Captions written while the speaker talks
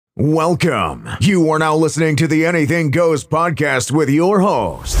Welcome. You are now listening to the Anything Goes podcast with your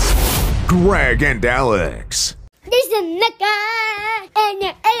hosts, Greg and Alex. This is Mecca, and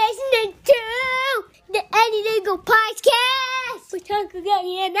you're listening to the Anything Goes podcast. We're talking about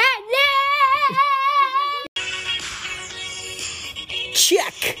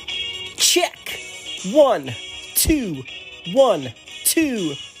Check. 1, 2, 1,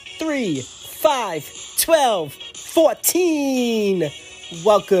 2, 3, 5, 12, 14.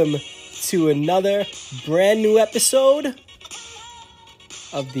 Welcome to another brand new episode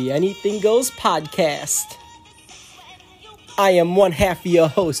of the Anything Goes podcast. I am one half of your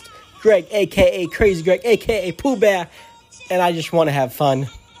host, Greg, a.k.a. Crazy Greg, a.k.a. Pooh Bear, and I just want to have fun.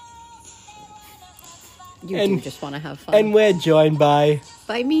 You do just want to have fun. And we're joined by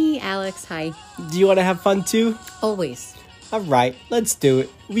me, Alex. Hi. Do you want to have fun too? Always. All right, let's do it.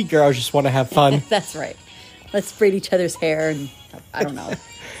 We girls just want to have fun. That's right. Let's braid each other's hair and, I don't know.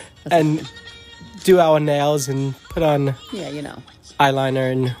 And do our nails and put on Yeah, you know.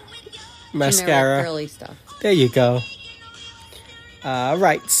 eyeliner and mascara. Generic girly stuff. There you go.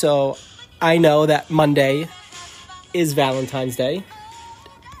 Right, so I know that Monday is Valentine's Day,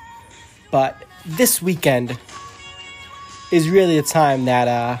 but this weekend is really a time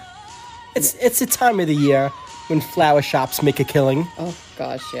that it's a time of the year when flower shops make a killing, Oh,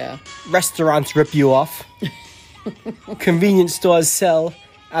 gosh, yeah. restaurants rip you off, convenience stores sell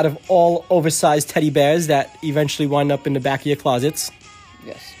out of all oversized teddy bears that eventually wind up in the back of your closets,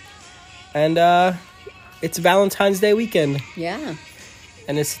 Yes. and it's Valentine's Day weekend. Yeah.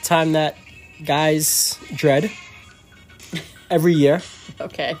 And it's a time that guys dread every year.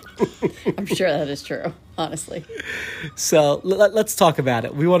 Okay. I'm sure that is true, honestly. So let's talk about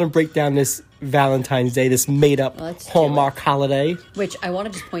it. We want to break down this Valentine's Day, this made-up Let's do Hallmark holiday. Which I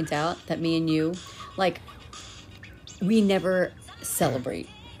want to just point out that me and you, we never celebrate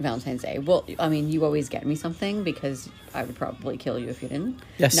Valentine's Day. Well, I mean, you always get me something because I would probably kill you if you didn't.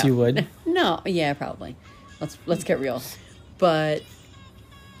 Yes, No. you would. No, yeah, probably. Let's get real. But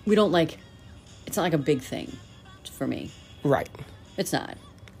we don't it's not like a big thing for me. Right. It's not.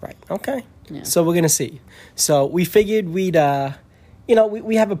 Right. Okay. Yeah. So we're going to see. So we figured we'd,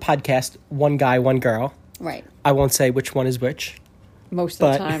 we have a podcast, One Guy, One Girl. Right. I won't say which one is which. Most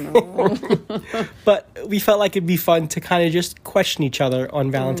of the time. But we felt like it'd be fun to kind of just question each other on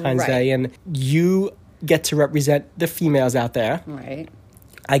Valentine's Right. Day. And you get to represent the females out there. Right.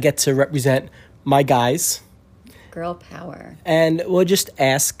 I get to represent my guys. Girl power. And we'll just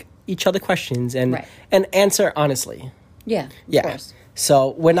ask each other questions and Right. and answer honestly. Yeah. Of Yeah. course. So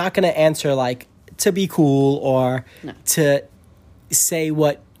we're not going to answer to be cool or No. to say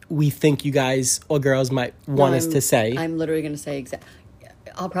what we think you guys or girls might want us to say. I'm literally going to say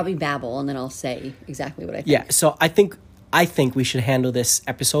I'll probably babble and then I'll say exactly what I think. Yeah. So I think we should handle this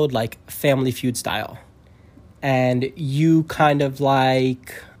episode like Family Feud style. And you kind of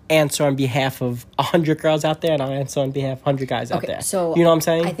answer on behalf of 100 girls out there and I'll answer on behalf of 100 guys out Okay, there. so you know what I'm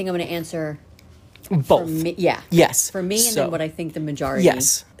saying? I think I'm going to answer both. for me. Yeah. Yes. For me and So- then what I think the majority.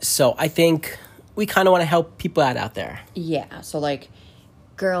 Yes. So I think we kind of want to help people out there. Yeah. So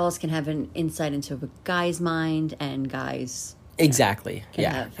girls can have an insight into a guy's mind and guys Exactly. can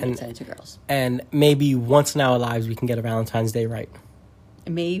Yeah. have an insight into girls. And maybe once in our lives we can get a Valentine's Day right.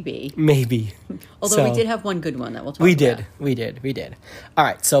 Maybe. Maybe. Although we So, did have one good one that we'll talk We about. did. All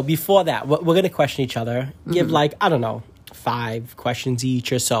right. So before that, we're going to question each other. Give I don't know, 5 questions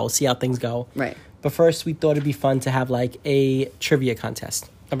each or so. See how things go. Right. But first, we thought it'd be fun to have a trivia contest,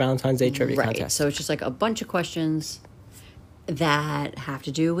 a Valentine's Day trivia Right. contest. So it's just a bunch of questions that have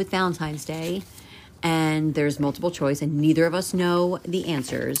to do with Valentine's Day. And there's multiple choice, and neither of us know the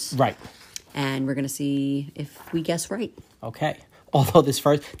answers. Right. And we're going to see if we guess right. Okay. Although this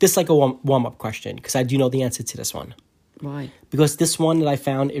is like a warm-up question because I do know the answer to this one. Why? Because this one that I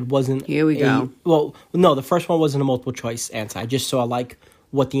found, it wasn't Here we go. Well, no, the first one wasn't a multiple choice answer. I just saw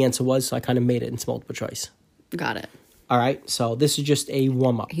what the answer was, so I kind of made it into multiple choice. Got it. All right, so this is just a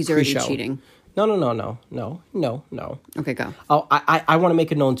warm-up. He's already pre-show. cheating. No. Okay, go. Oh, I want to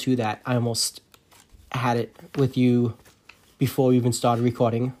make it known, too, that I almost had it with you before we even started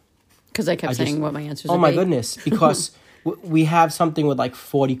recording. Because I kept saying what my answers Oh, would my be. goodness, because we have something with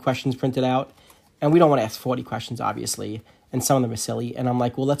 40 questions printed out, and we don't want to ask 40 questions, obviously. And some of them are silly. And I'm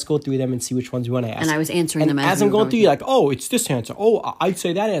like, well, let's go through them and see which ones we want to ask. And I was answering and them as as we I'm were going through, going you're like, oh, it's this answer. Oh, I'd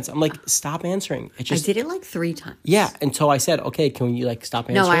say that answer. I'm like, stop answering. It I just, did it 3 times. yeah, until I said, okay, can you stop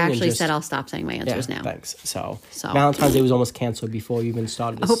answering? No, I and actually just- said I'll stop saying my answers now. Thanks. So So. Valentine's Day was almost canceled before we even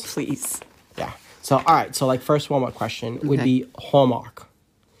started this. Oh, please. Yeah. So, all right. So, first warm-up question would Okay. be Hallmark.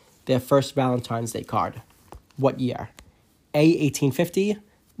 Their first Valentine's Day card. What year? A, 1850,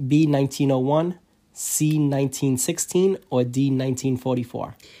 B, 1901, C, 1916, or D,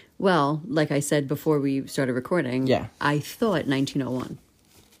 1944? Well, like I said before we started recording, Yeah. I thought 1901.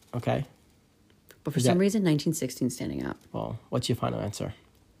 Okay. But for Is some that- reason, 1916 standing up. Well, what's your final answer?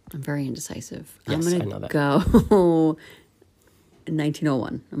 I'm very indecisive. Yes, I'm I going know to that. go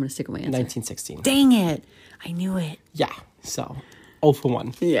 1901. I'm going to stick with my answer. 1916. Dang it. I knew it. Yeah. So, 0 for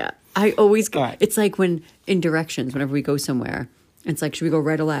 1. Yeah. I always go. All right. It's like when in directions, whenever we go somewhere, it's like, should we go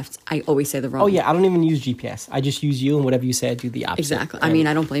right or left? I always say the wrong. Oh, yeah. I don't even use GPS. I just use you, and whatever you say, I do the opposite. Exactly. I And mean,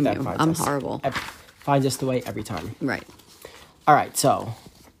 I don't blame that you. finds I'm us. horrible. Finds us the way every time. Right. All right. So,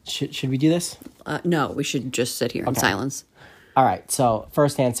 should we do this? No, we should just sit here in Okay. silence. All right. So,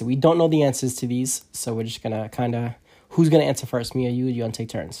 first answer. We don't know the answers to these, so we're just going to kind of... Who's going to answer first, me or you? You want to take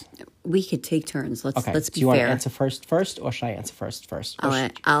turns? We could take turns. Let's Okay. be Do you want to fair. answer first, or should I answer first? Or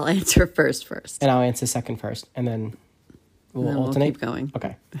I'll answer first. and I'll answer second first, and then we'll then we'll alternate. keep going.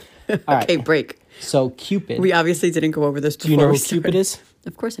 Okay. All right. Okay, break. So Cupid. We obviously didn't go over this before. do you know we who Cupid started. is?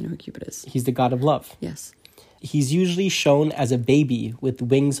 Of course I know who Cupid is. He's the god of love. Yes. He's usually shown as a baby with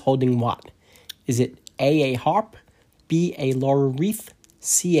wings holding what? Is it A harp, B, a laurel wreath,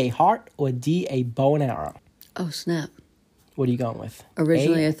 C, a heart, or D, a bow and arrow? Oh, snap. What are you going with?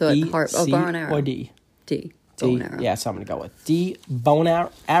 Originally, A, I thought B, heart. Oh, C, bow and arrow. Or D? D. D. Bow and arrow. Yeah, so I'm going to go with D, bow and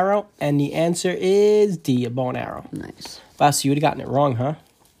arrow, and the answer is D, a bow and arrow. Nice. Wow, so you would have gotten it wrong, huh?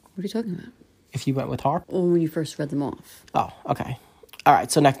 What are you talking about? If you went with harp? Well, when you first read them off. Oh, okay. All right,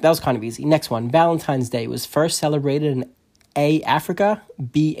 so next, that was kind of easy. Next one, Valentine's Day was first celebrated in A, Africa,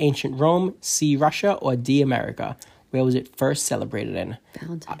 B, ancient Rome, C, Russia, or D, America. Where was it first celebrated in?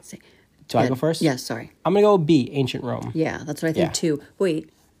 Valentine's Day. Do I go first? Yes, sorry. I'm going to go B, ancient Rome. Yeah, that's what I think Yeah. too. Wait.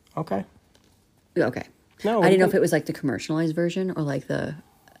 Okay. Okay. No, I didn't know we if it was like the commercialized version or like the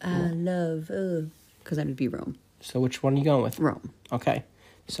I love, because that would be Rome. So which one are you going with? Rome. Okay.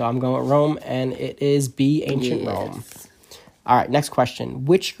 So I'm going with Rome, and it is B, ancient Rome. Yes. All right, next question.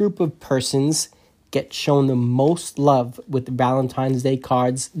 Which group of persons get shown the most love with Valentine's Day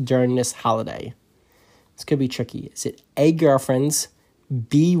cards during this holiday? This could be tricky. Is it A, girlfriends,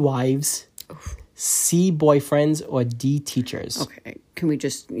 B, wives, C, boyfriends, or D, teachers? Okay. Can we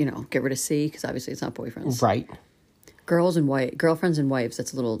just, get rid of C? Because obviously it's not boyfriends. Right. Girlfriends and wives,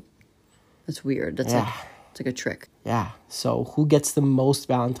 that's weird. That's Yeah. it's like a trick. Yeah. So who gets the most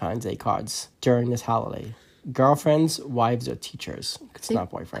Valentine's Day cards during this holiday? Girlfriends, wives, or teachers? It's not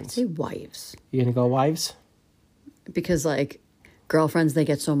I'd boyfriends. say wives. You gonna go wives? Because girlfriends, they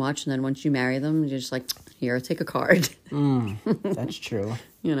get so much, and then once you marry them, you're just like, here, take a card. That's true.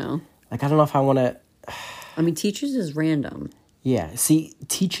 Like, I don't know if I want to... I mean, teachers is random. Yeah. See,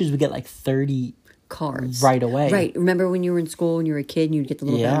 teachers would get 30 Cards. right away. Right. Remember when you were in school and you were a kid and you'd get the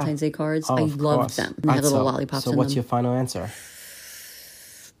little Yeah. Valentine's Day cards? Oh, I of loved course. them. And they had Alright, little lollipops so in what's them. your final answer?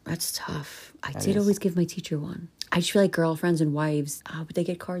 That's tough. I did always give my teacher one. I just feel like girlfriends and wives, but they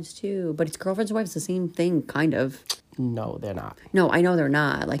get cards too. But it's girlfriends and wives, the same thing, kind of. No, they're not. No, I know they're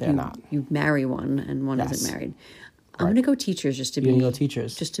not. They're not. You marry one and one Yes. isn't married. I'm going to go teachers just to You're be... gonna go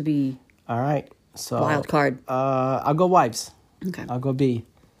teachers? Just to be All right. So wild card. I'll go wives. Okay. I'll go B.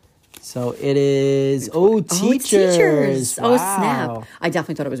 So it is... Oh, it's teachers. Oh, Wow. snap. I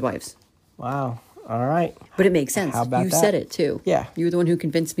definitely thought it was wives. Wow. All right. But it makes sense. How about you that? said it too. Yeah. You were the one who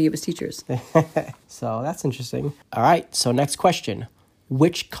convinced me it was teachers. So that's interesting. All right. So next question.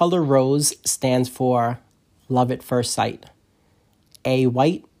 Which color rose stands for love at first sight? A,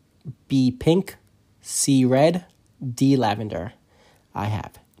 white, B, pink, C, red, D, lavender. I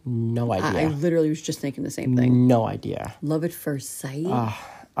have no I idea. literally was just thinking the same thing. No idea. Love at first sight? All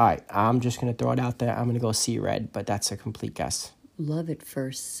right. I'm just going to throw it out there. I'm going to go C, red, but that's a complete guess. Love at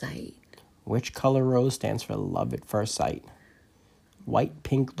first sight. Which color rose stands for love at first sight? White,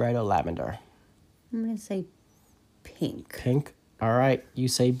 pink, red, or lavender? I'm going to say pink. Pink. All right. You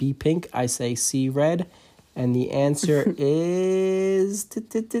say B, pink. I say C, red. And the answer is...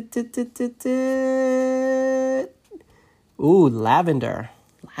 Ooh, lavender.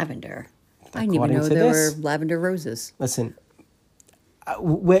 Lavender. I didn't even According know to there this. were lavender roses. Listen,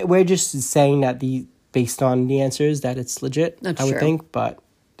 we're just saying that based on the answers that it's legit, That's I would true. think. But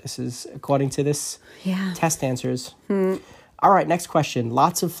this is according to this Yeah. test answers. All right, next question.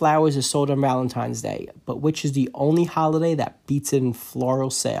 Lots of flowers are sold on Valentine's Day, but which is the only holiday that beats it in floral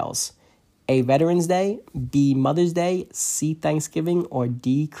sales? A, Veterans Day, B, Mother's Day, C, Thanksgiving, or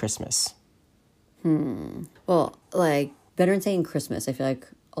D, Christmas? Well, Veterans Day and Christmas, I feel like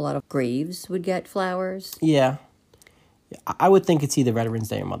a lot of graves would get flowers. Yeah. I would think it's either Veterans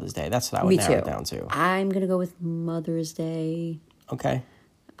Day or Mother's Day. That's what I would Me narrow too. it down to. I'm going to go with Mother's Day. Okay.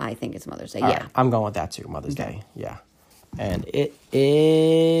 I think it's Mother's Day. All Yeah. right, I'm going with that too, Mother's Day. Yeah. And it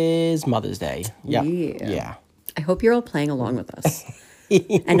is Mother's Day. Yep. Yeah. I hope you're all playing along with us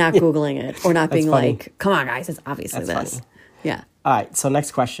and not Googling it or not being funny. like, come on, guys, it's obviously That's this. funny. Yeah. All right, so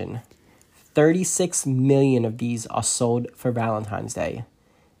next question. 36 million of these are sold for Valentine's Day.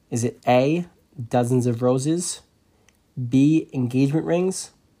 Is it A, dozens of roses, B, engagement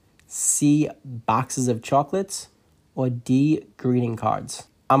rings, C, boxes of chocolates, or D, greeting cards?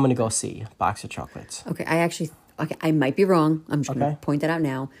 I'm going to go C, box of chocolates. Okay, I might be wrong. I'm just going Okay. to point that out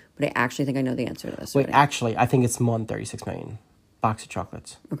now, but I actually think I know the answer to this. Wait, already. actually, I think it's more than 36 million. Box of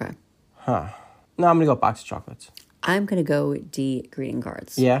chocolates. Okay. No, I'm going to go box of chocolates. I'm going to go D, greeting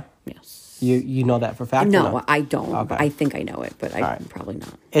cards. Yeah? Yes. You know that for a fact? or No, I don't. Okay. I think I know it, but I'm right. probably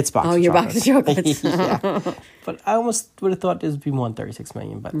not. It's box Oh, of your chocolates. box of chocolates. Yeah. But I almost would have thought this would be more than 36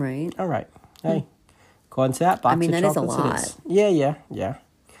 million. But Right. All right. Hey, according to that, box mean, of that is a chocolates lot. it is. Yeah.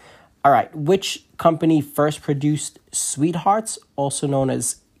 All right. Which company first produced Sweethearts, also known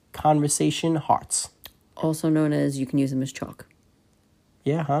as Conversation Hearts? Also known as you can use them as chalk.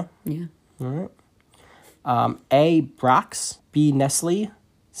 Yeah, huh? Yeah. A, Brox, B, Nestle,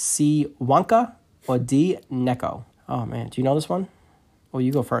 C, Wonka, or D, Necco? Oh, man. Do you know this one? Well,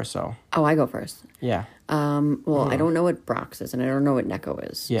 you go first, so. Oh, I go first. Yeah. Well, I don't know what Brox is, and I don't know what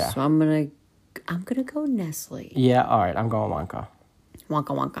Necco is. Yeah. So I'm gonna go Nestle. Yeah, all right. I'm going Wonka.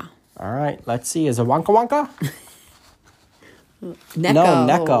 Wonka. All right. Let's see. Is it Wonka? Necco. No,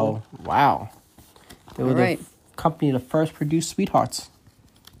 Necco. Wow. They were All right. the company that first produced Sweethearts.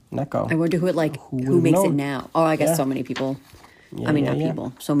 Necco. I wonder who Who who makes it would've known? now. Oh, I guess Yeah. so many people. Yeah, I mean, yeah, not yeah.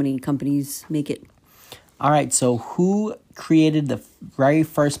 people. So many companies make it. All right. So who created the very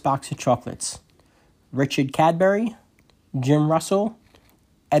first box of chocolates? Richard Cadbury, Jim Russell,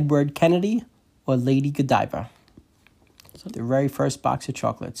 Edward Kennedy, or Lady Godiva? The very first box of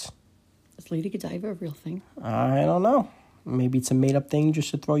chocolates. Is Lady Godiva a real thing? I don't know. Maybe it's a made-up thing just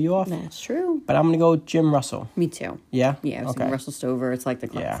to throw you off. That's true. But I'm going to go with Jim Russell. Me too. Yeah? Yeah, I was thinking Russell Stover. It's like the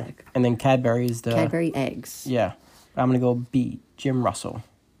Yeah. classic. And then Cadbury is the... Cadbury eggs. Yeah. I'm going to go B, Jim Russell.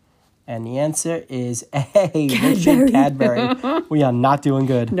 And the answer is A, Richard Cadbury. We are not doing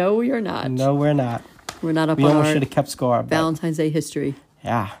good. No, you're not. No, we're not. We're not up We on almost our should have kept score. But Valentine's Day history.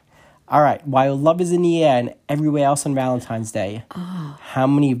 yeah. All right. While love is in the air and everywhere else on Valentine's Day, how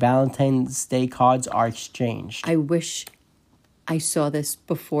many Valentine's Day cards are exchanged? I wish I saw this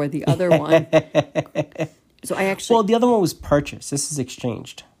before the other one. So I actually... Well, the other one was purchased. This is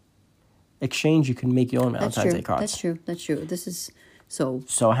exchanged. Exchange, you can make your own that's Valentine's true. Day cards. That's true. This is... So,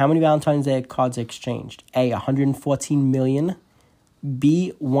 So how many Valentine's Day cards are exchanged? A, 114 million.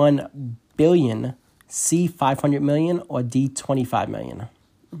 B, 1 billion. C, 500 million. Or D, 25 million.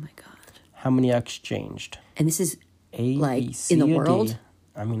 oh my God. How many are exchanged? And this is... A, Like, B, C, in the or world? D?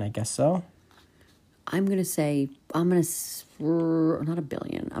 I mean, I guess so. I'm going to say... not a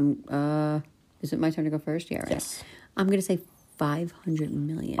billion. Is it my turn to go first? Yeah, right. Yes. I'm going to say 500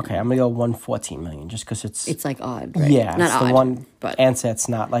 million. Okay, I'm going to go 114 million just because it's... It's like odd, right? yeah, Not it's odd, the one but... answer. It's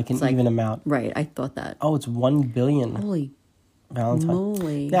not like an like- even amount. Right, I thought that. Oh, it's 1 billion Holy Valentine.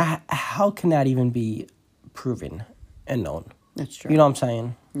 moly. Now, how can that even be proven and known? That's true. You know what I'm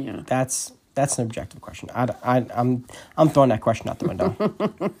saying? Yeah. That's an objective question. I'm throwing that question out the window.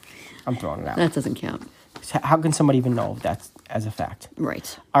 I'm throwing it out. That doesn't count. How can somebody even know that as a fact?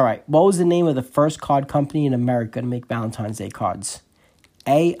 Right. All right. What was the name of the first card company in America to make Valentine's Day cards?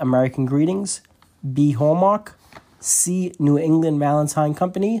 A, American Greetings. B, Hallmark. C, New England Valentine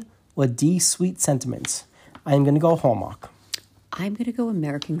Company. Or D, Sweet Sentiments. I'm going to go Hallmark. I'm going to go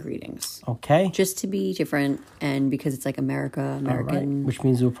American Greetings. Okay. Just to be different and because it's like America, All right. American. Which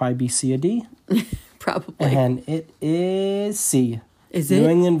means it will probably be C or D. Probably. And it is C. Is New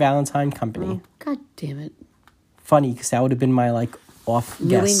it? England Valentine Company. God damn it. Funny, because that would have been my, off New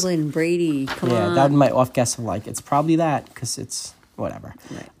guess. England, Brady, come Yeah, on. that would be my off guess of, it's probably that, because it's whatever.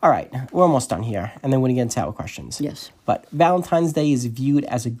 Right. All right, we're almost done here, and then we're going to get into our questions. Yes. But Valentine's Day is viewed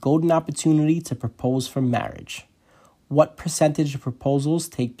as a golden opportunity to propose for marriage. What percentage of proposals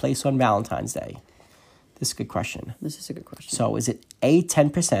take place on Valentine's Day? This is a good question. This is a good question. So is it A,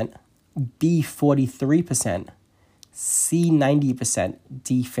 10%, B, 43%, C, 90%,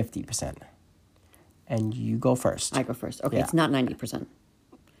 D, 50%? And you go first. I go first. Okay, Yeah. it's not 90%.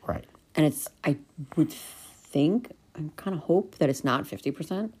 Right. And I would think, I kind of hope that it's not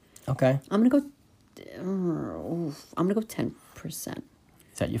 50%. Okay. I'm going to go 10%.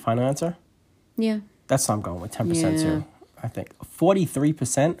 Is that your final answer? Yeah. That's what I'm going with, 10% Yeah. too, I think.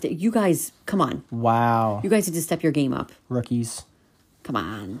 43%? You guys, come on. Wow. You guys need to step your game up. Rookies, Come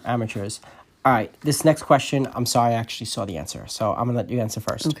on. amateurs. All right, this next question, I'm sorry, I actually saw the answer. So I'm going to let you answer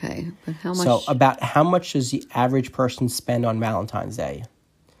first. Okay, but how much? So about how much does the average person spend on Valentine's Day?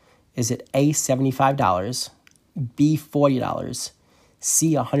 Is it A, $75, B, $40,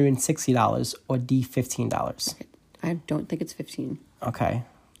 C, $160, or D, $15? I don't think it's 15. Okay.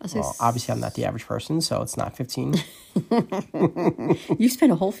 I'll say Well, obviously I'm not the average person, so it's not 15. You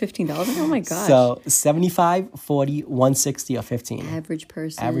spent a whole $15? Oh my gosh. So 75, 40, 160, or 15? Average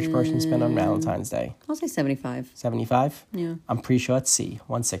person. Average person spend on Valentine's Day. I'll say 75. 75? Yeah. I'm pretty sure it's C,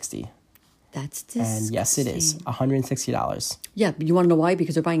 160. That's disgusting. And yes, it is. $160. Yeah, but you want to know why?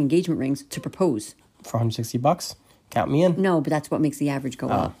 Because they're buying engagement rings to propose. For $160? Count me in. No, but that's what makes the average go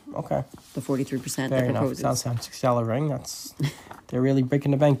up. Okay. The 43% Fair that enough. proposes. Sounds $160 ring. They're really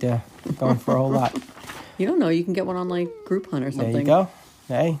breaking the bank there. Going for a whole lot. You don't know. You can get one on like Groupon or something. There you go.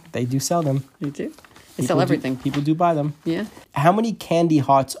 Hey, they do sell them. You do? They sell everything. People do buy them. Yeah. How many candy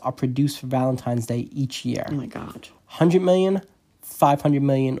hearts are produced for Valentine's Day each year? Oh my God. 100 million, 500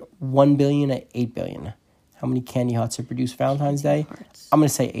 million, 1 billion, or 8 billion? How many candy hearts are produced for Valentine's Day? hearts. I'm going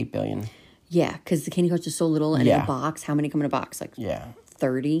to say 8 billion. Yeah, because the candy hearts are so little and in Yeah. a box. How many come in a box? Like Yeah,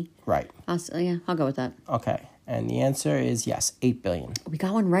 30? right. I'll go with that. Okay. And the answer is yes, 8 billion. We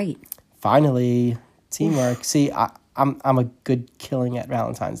got one right. Finally, teamwork. See, I'm a good killing at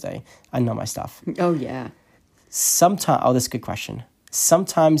Valentine's Day. I know my stuff. Oh, yeah. Sometimes, this is a good question.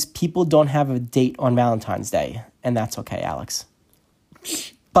 Sometimes people don't have a date on Valentine's Day, and that's okay, Alex.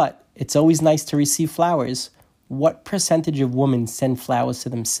 But it's always nice to receive flowers. What percentage of women send flowers to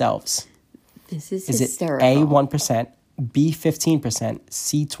themselves? This is Is it hysterical. A, 1%, B, 15%,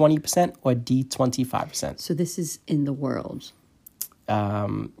 C, 20%, or D, 25%? So this is in the world.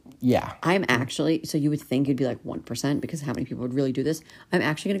 Yeah. I'm actually, so you would think it'd be like 1% because how many people would really do this? I'm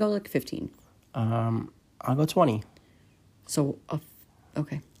actually going to go like 15. I'll go 20. So,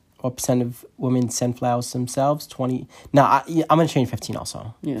 okay. What percent of women send flowers to themselves? 20. No, I'm going to change 15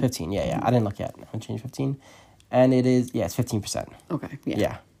 also. Yeah. 15, yeah. I didn't look yet. I'm going to change 15. And it is, it's 15%. Okay. Yeah.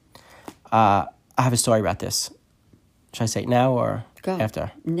 Yeah. I have a story about this. Should I say it now or Go.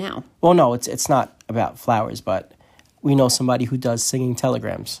 after? Now. Well, no, it's not about flowers, but we know somebody who does singing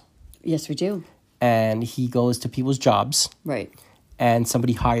telegrams. Yes, we do. And he goes to people's jobs, Right. and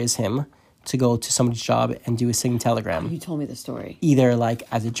somebody hires him to go to somebody's job and do a singing telegram. You told me the story. Either like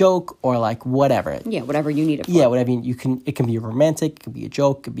as a joke or like whatever. Yeah, whatever you need it for. Yeah, whatever you can. It can be romantic, it could be a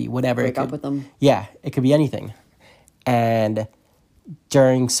joke, it could be whatever. Break it up could, with them. Yeah, it could be anything. And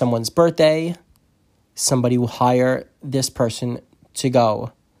during someone's birthday, somebody will hire this person to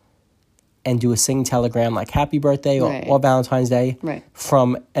go and do a sing telegram like happy birthday Right. or Valentine's Day Right.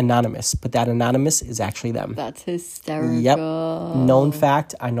 from anonymous. But that anonymous is actually them. That's hysterical. Yep. Known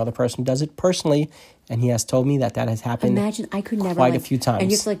fact. I know the person who does it personally, and he has told me that has happened. Imagine I could never quite a like, few times.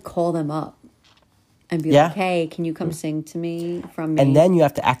 And you have to like call them up and be Yeah. like, "Hey, can you come sing to me from me?" And then you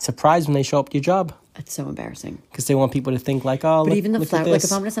have to act surprised when they show up to your job That's so embarrassing. because they want people to think like, oh, But look, even the look flower, at like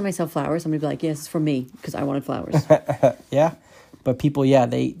this. if I'm gonna send myself flowers, I'm gonna be like, "Yes, it's for me," because I wanted flowers. Yeah. But people,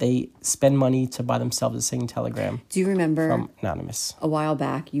 they spend money to buy themselves a singing telegram Do you remember from anonymous. a while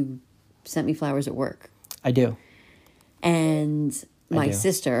back you sent me flowers at work? I do. And my do.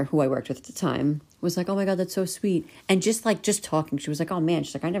 sister, who I worked with at the time, was like, "Oh my God, that's so sweet." And just talking, she was like, "Oh man,"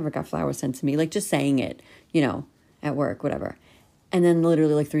 she's like, "I never got flowers sent to me." Like just saying it, at work, whatever. And then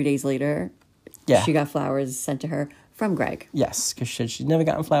literally like 3 days later, Yeah. she got flowers sent to her from Greg. Yes, because she's never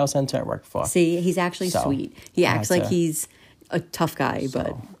gotten flowers sent to her at work before. See, he's actually So, sweet. He I acts had like to- he's a tough guy,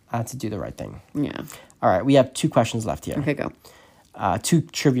 but I had to do the right thing. yeah. All right, we have 2 questions left here. Okay, go. 2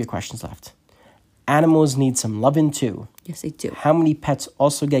 trivia questions left. Animals need some loving too. Yes, they do. How many pets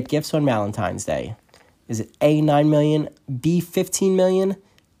also get gifts on Valentine's Day? Is it A, 9 million, B, 15 million,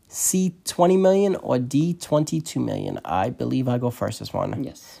 C, 20 million, or D, 22 million? I believe I go first this one.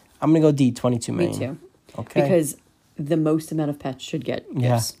 Yes. I'm going to go D, 22 Me million. too. Okay. Because the most amount of pets should get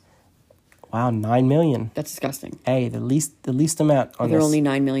Yeah. gifts. Wow, 9 million. That's disgusting. Hey, the least amount on Are there this. only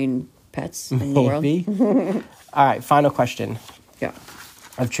 9 million pets in the world? Maybe. All right, final question Yeah.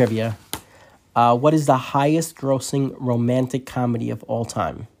 of trivia. What is the highest grossing romantic comedy of all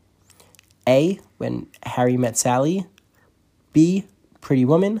time? A, When Harry Met Sally. B, Pretty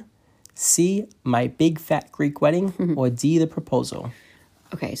Woman. C, My Big Fat Greek Wedding. Or D, The Proposal.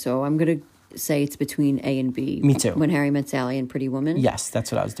 Okay, so I'm going to say it's between A and B. Me too. When Harry Met Sally and Pretty Woman. Yes,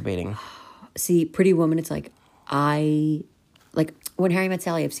 that's what I was debating. See, Pretty Woman, it's like, When Harry Met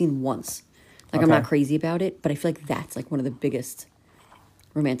Sally, I've seen once. Like, I'm Okay. not crazy about it, but I feel like that's like one of the biggest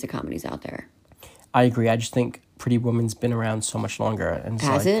romantic comedies out there. I agree. I just think Pretty Woman's been around so much longer. And it's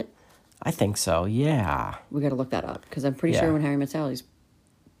Has like- it? I think so, yeah. We got to look that up because I'm pretty Yeah. sure When Harry Met Sally's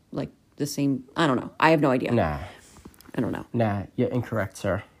like the same. I don't know. I have no idea. Nah. I don't know. Nah, you're incorrect,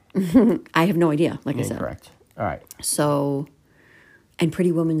 sir. I have no idea, like You're I said. incorrect. All right. So, and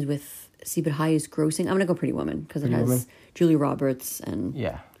Pretty Woman's with, see, but highest grossing. I'm going to go Pretty Woman because it Pretty has Woman? Julie Roberts and...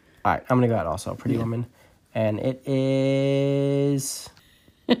 Yeah. All right, I'm going to go out also. Pretty Woman. And it is...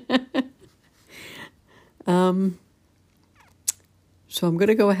 So I'm going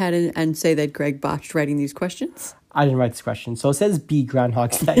to go ahead and say that Greg botched writing these questions. I didn't write this question. So it says B,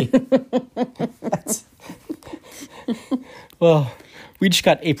 Groundhog's Day. That's... Well, we just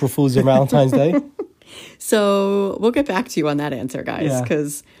got April Fool's and Valentine's Day. So we'll get back to you on that answer, guys, Yeah.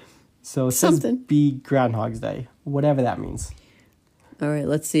 because... So it says Something. B, Groundhog's Day. Whatever that means. All right,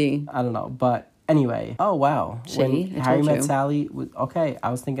 let's see. I don't know. But anyway. Oh, wow. See, When I Harry told Met you. Sally... Okay, I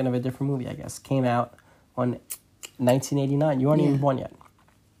was thinking of a different movie, I guess. Came out on 1989. You weren't even born yet.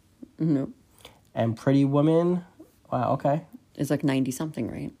 No. And Pretty Woman... Wow, okay. It's like 90-something,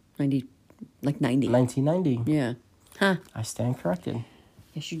 right? 90. 1990. Yeah. Huh. I stand corrected.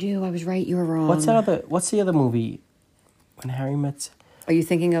 Yes, you do. I was right. You were wrong. What's the other movie? When Harry Met... Are you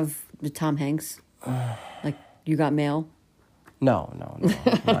thinking of the Tom Hanks? Like, You Got Mail? No.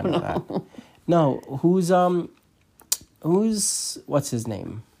 I know that. No, who's what's his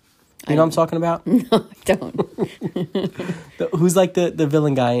name? You know what I'm talking about? No, I don't. Who's like the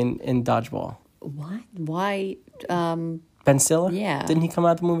villain guy in Dodgeball? What? Why? Ben Stiller? Yeah. Didn't he come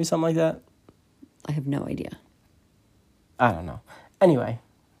out the movie something like that? I have no idea. I don't know. Anyway,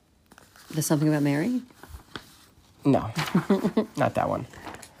 There's something about Mary? no, not that one.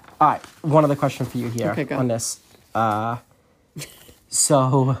 All right, one other question for you here Okay, go. on this.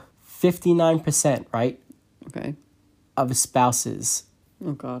 So 59%, right, Okay. of spouses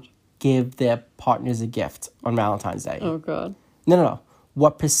Oh, God. give their partners a gift on Valentine's Day. Oh, God. No.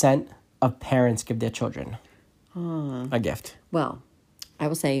 What percent of parents give their children a gift? Well, I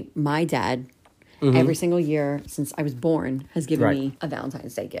will say my dad, every single year since I was born, has given Right. me a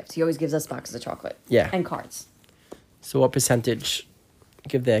Valentine's Day gift. He always gives us boxes of chocolate. Yeah. And cards. So what percentage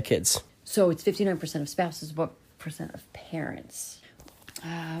give their kids? So it's 59% of spouses. What percent of parents?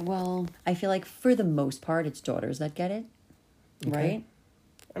 Well, I feel like for the most part, it's daughters that get it. Right?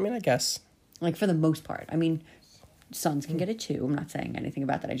 I mean, I guess. Like for the most part. I mean, sons can get it too. I'm not saying anything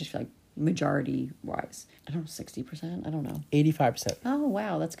about that. I just feel like majority wise. I don't know, 60%? I don't know. 85%. Oh,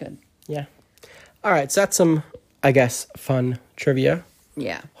 wow. That's good. Yeah. All right, so that's some, I guess, fun trivia.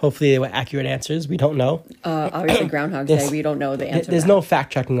 Yeah. Hopefully they were accurate answers. We don't know. Obviously, Groundhog's Day, we don't know the answer. There's to no that.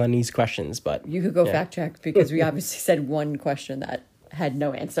 fact checking on these questions, but... You could go yeah. fact check because we obviously said one question that had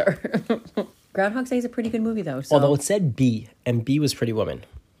no answer. Groundhog's Day is a pretty good movie, though. So. Although it said B, and B was Pretty Woman.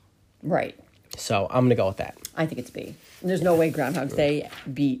 Right. So I'm going to go with that. I think it's B. There's no way Groundhog's Day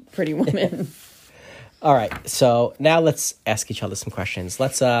beat Pretty Woman. All right, so now let's ask each other some questions.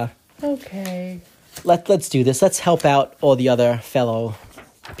 Let's let's do this. Let's help out all the other fellow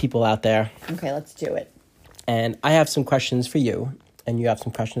people out there. Okay, let's do it. And I have some questions for you, and you have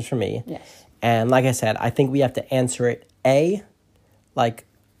some questions for me. Yes. And like I said, I think we have to answer it A, like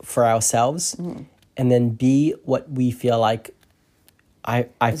for ourselves, and then B, what we feel like. I Is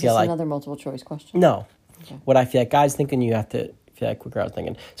feel this like another multiple choice question? no, Okay. what I feel like guys thinking, you have to feel like what girls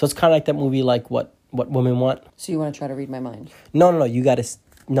thinking. So it's kind of like that movie, like what women want. So you want to try to read my mind? No, you got to.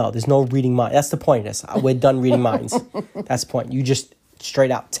 No, there's no reading minds. That's the point of this. We're done reading minds. That's the point. You just straight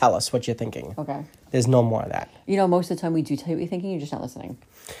out tell us what you're thinking. Okay. There's no more of that. You know, most of the time we do tell you what you're thinking, you're just not listening.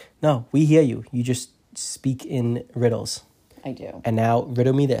 No, we hear you. You just speak in riddles. I do. And now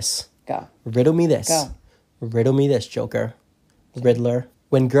riddle me this. Go. Riddle me this. Go. Riddle me this, Joker. Riddler.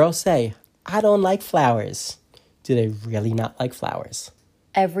 When girls say, I don't like flowers, do they really not like flowers?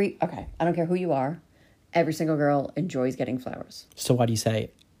 Okay, I don't care who you are. Every single girl enjoys getting flowers So why do you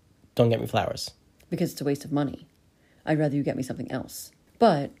say, don't get me flowers? because it's a waste of money. I'd rather you get me something else.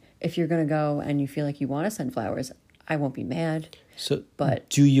 But if you're going to go and you feel like you want to send flowers, I won't be mad. So But-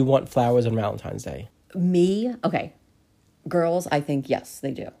 do you want flowers on Valentine's Day? Me, okay. Girls, I think yes,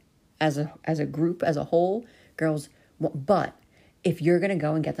 they do. As a group, as a whole, girls. But if you're gonna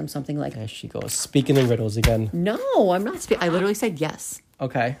go and get them something like, There she goes. Speaking in riddles again. no, I'm not. I literally said yes,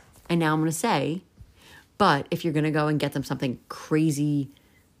 Okay. and now I'm gonna say, but if you're gonna go and get them something crazy,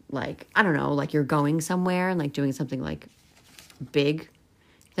 like I don't know, like you're going somewhere and like doing something like big,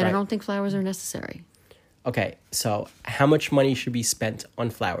 then I Right. don't think flowers are necessary. Okay, so how much money should be spent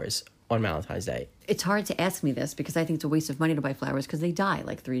on flowers on Valentine's Day? It's hard to ask me this because I think it's a waste of money to buy flowers because they die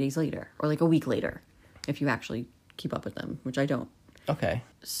like 3 days later or like a week later if you actually keep up with them, which I don't. Okay.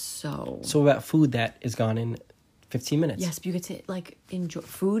 So So about food that is gone in 15 minutes. yes, but you get to like enjoy.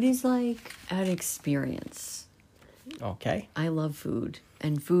 Food is like an experience. Okay. I love food,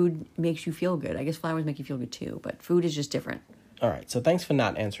 and food makes you feel good. I guess flowers make you feel good too, but food is just different. All right. So thanks for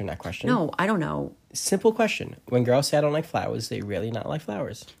not answering that question. No, I don't know. Simple question. When girls say I don't like flowers, they really not like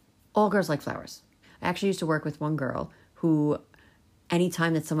flowers. All girls like flowers. I actually used to work with one girl who,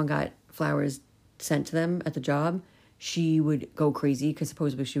 anytime that someone got flowers sent to them at the job, she would go crazy because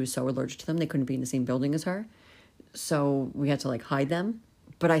supposedly she was so allergic to them they couldn't be in the same building as her. So we had to like hide them.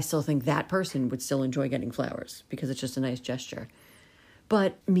 But I still think that person would still enjoy getting flowers because it's just a nice gesture.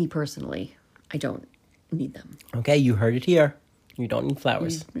 But me personally, I don't need them. Okay, you heard it here. You don't need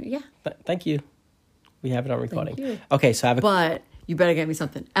flowers. Yeah. Thank you. We have it on recording. you. Okay, so I have a But you better get me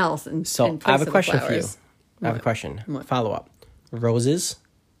something else. And I have a question for you. I have a question. What? Follow up. Roses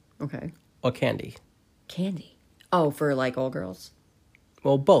Okay. or candy? Candy. Oh, for like all girls?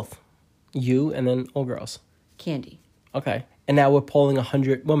 Well, both. You and then all girls. Candy. Okay. And now we're polling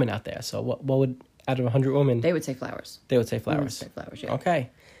 100 women out there. So what would, out of 100 women, They would say flowers. they would say Women would flowers? say flowers, yeah. Okay.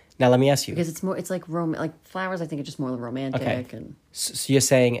 Now let me ask you. Because it's like like flowers. I think it's just more romantic Okay. and So you're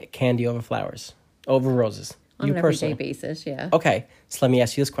saying candy over flowers? Over roses? on You an everyday personally? basis. Yeah. Okay. So let me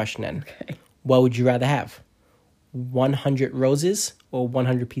ask you this question then. Okay. What would you rather have? 100 roses or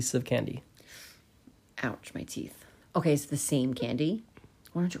 100 pieces of candy? Ouch, my teeth. Okay, it's the same candy.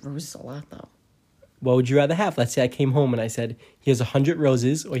 100 roses is a lot though. What would you rather have? Let's say I came home and I said, here's 100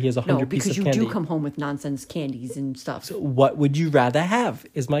 roses or here's 100 No, pieces because of you candy. do come home with nonsense candies and stuff. What would you rather have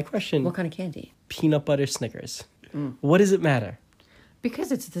is my question. What kind of candy? Peanut butter Snickers. What does it matter?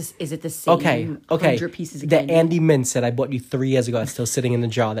 Because it's this. Is it the same? Okay. 100 pieces of The candy. Andy Mints that I bought you 3 years ago that's still sitting in the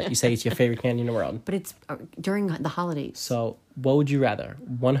jar that you say is your favorite candy in the world. But it's during the holidays. So what would you rather?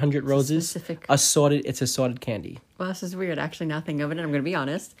 100 roses? specific- It's assorted candy. Well, this is weird. Actually, now thinking of it, I'm going to be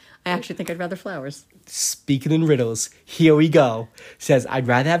honest. I actually think I'd rather flowers. Speaking in riddles, here we go. Says, I'd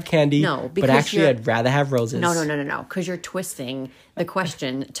rather have candy, No, but because actually you're- I'd rather have roses. No. Because you're twisting the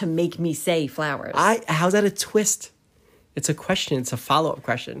question to make me say flowers. How's that a twist? It's a question. It's a follow-up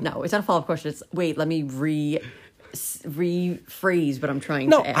question. No, it's not a follow-up question. It's wait. Let me rephrase what I'm trying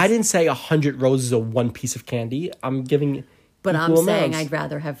No, to ask. I didn't say 100 roses or one piece of candy. I'm giving But I'm equal saying amounts. I'd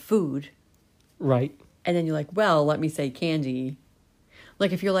rather have food. Right. And then you're like, well, let me say candy.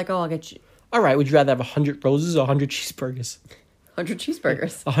 Like if you're like, oh, I'll get you All right, would you rather have 100 roses or 100 cheeseburgers? 100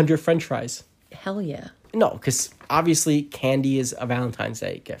 cheeseburgers. 100 french fries? Hell yeah. No, because obviously candy is a Valentine's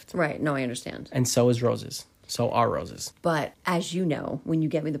Day gift. Right. No, I understand. And so is roses. So are roses. But as you know, when you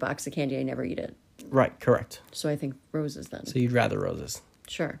get me the box of candy, I never eat it. Right, correct. So I think roses then. So you'd rather roses.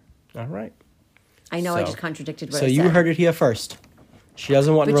 Sure. All right. I know I So- just contradicted what So I said. you heard it here first. She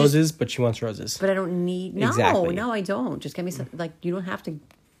doesn't want But just- roses, but she wants roses. But I don't need... No, Exactly. no, I don't. Just get me some... Like, you don't have to...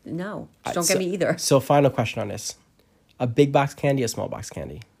 No. Just don't get me either. So final question on this. A big box candy or small box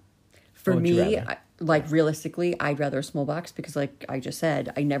candy? For what would you me, rather? like, realistically, I'd rather a small box because, like I just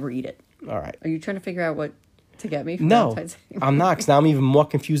said, I never eat it. All right. Are you trying to figure out what to get me for No, Valentine's Day? I'm not, because now I'm even more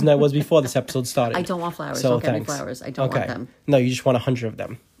confused than I was before this episode started. I don't want flowers. So Don't get me thanks. flowers. I don't want them. No, you just want 100 of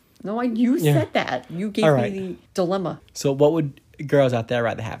them. No, you said that. You gave All me right. the dilemma. So what would girls out there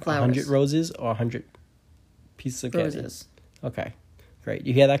rather have? Flowers. 100 roses or 100 pieces of candy? Roses. Okay, great.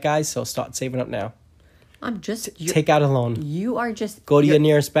 You hear that, guys? So start saving up now. I'm just... Take out a loan. You are just... Go to your you're-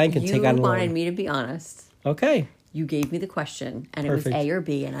 nearest bank and take out a You wanted loan. me to be honest. Okay. You gave me the question, and Perfect. it was A or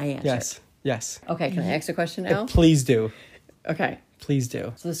B, and I answered. Yes. Okay, can I ask a question now? Please do. Okay. Please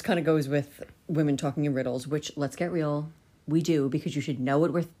do. So this kind of goes with women talking in riddles, which, let's get real, we do, because you should know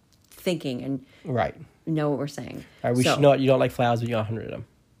what we're thinking and Right. know what we're saying. All right, we should know you don't like flowers, but you want 100 of them.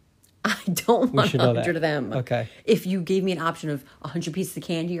 I don't want should know that. 100 of them. Okay. If you gave me an option of 100 pieces of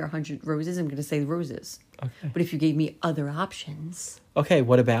candy or 100 roses, I'm going to say the roses. Okay. But if you gave me other options, Okay,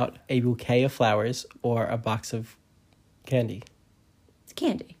 what about a bouquet of flowers or a box of candy? it's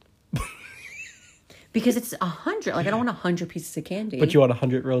candy. Because it's 100. Like, I don't want 100 pieces of candy. But you want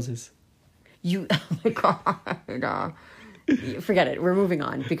 100 roses. You, oh my God. Forget it. We're moving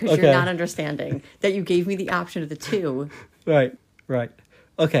on because Okay. you're not understanding that you gave me the option of the two. Right.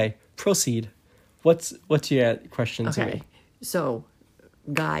 Okay, proceed. What's your question to Okay. me? So,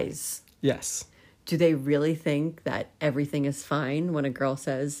 guys, Yes. do they really think that everything is fine when a girl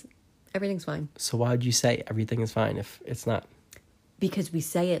says everything's fine? So why would you say everything is fine if it's not? Because we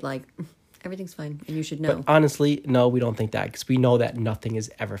say it like everything's fine and you should know. But honestly, no, we don't think that because we know that nothing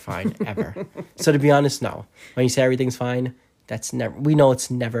is ever fine, ever. So to be honest, no. When you say everything's fine, that's never, we know it's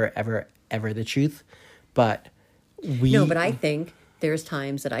never, ever, ever the truth. But No, but I think there's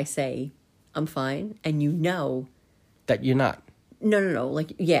times that I say I'm fine and you know. that you're not. No.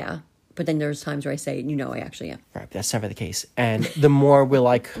 Like, yeah. But then there's times where I say, you know, I actually am. Right, but that's never the case. And the more we're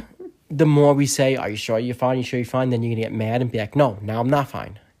like, the more we say, are you sure you're fine? You sure you're fine? Then you're going to get mad and be like, no, now I'm not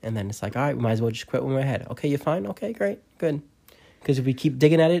fine. And then it's like, all right, we might as well just quit when we're ahead. Okay, you're fine? Okay, great, good. Because if we keep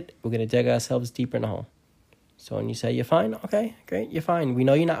digging at it, we're going to dig ourselves deeper in the hole. So when you say you're fine, okay, great, you're fine. We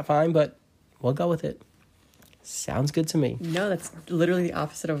know you're not fine, but we'll go with it. Sounds good to me. No, that's literally the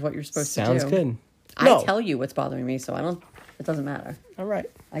opposite of what you're supposed to do. Sounds good. I tell you what's bothering me, so it doesn't matter. All right.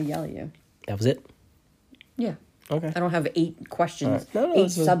 I yell at you. That was it? Yeah. Okay. I don't have 8 questions, All right.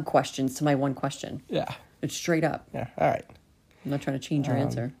 8 sub-questions to my one question. Yeah. It's straight up. Yeah, all right. I'm not trying to change your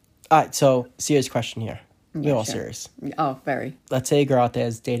answer. All right, so serious question here. We're all sure. serious. Oh, very. Let's say a girl out there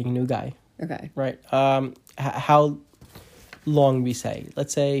is dating a new guy, Okay. right? How long we say?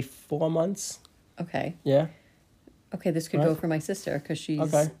 Let's say 4 months? Okay. Yeah? Okay, this could go for my sister because she's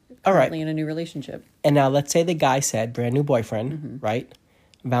Okay. All right. currently in a new relationship. And now let's say the guy said, brand new boyfriend, right?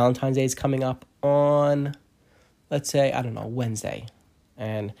 Valentine's Day is coming up on, let's say, I don't know, Wednesday.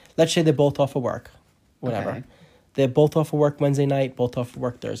 And let's say they're both off of work, whatever. Okay. They're both off of work Wednesday night, both off of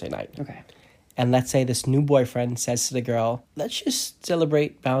work Thursday night. Okay. And let's say this new boyfriend says to the girl, let's just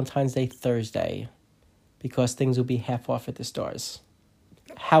celebrate Valentine's Day Thursday because things will be half off at the stores.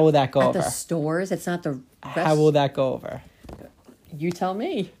 How will that go At over? the stores, it's not the rest. How will that go over? You tell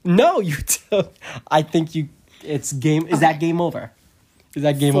me. No, you don't. I think it's game. Is that game over? Is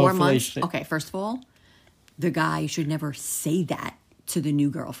that game 4 over for months. relationship? Okay, first of all, the guy should never say that to the new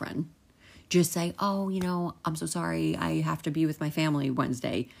girlfriend. Just say, oh, I'm so sorry. I have to be with my family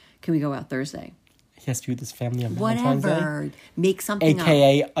Wednesday. Can we go out Thursday? He has to be with his family on Valentine's Day? Whatever. Make something up.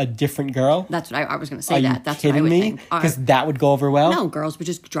 AKA a different girl? That's what I was going to say. Are That's you what I kidding would me? think. Because that would go over well? No, girls would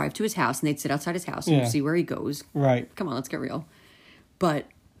just drive to his house and they'd sit outside his house and Yeah. see where he goes. Right. Come on, let's get real. But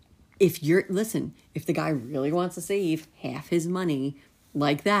if the guy really wants to save half his money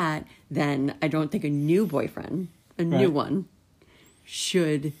like that, then I don't think a new boyfriend, a new Right. one,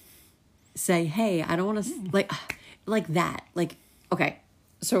 should say, hey, I don't want to, like that. Like, okay,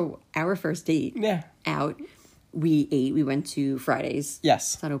 so our first date Yeah. out, we went to Fridays.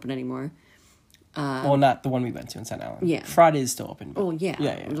 Yes. It's not open anymore. Well, not the one we went to in St. Allen. Yeah. Friday is still open. But Oh, yeah.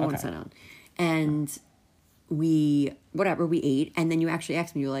 Yeah, It was the one okay. sent out. And we ate. And then you actually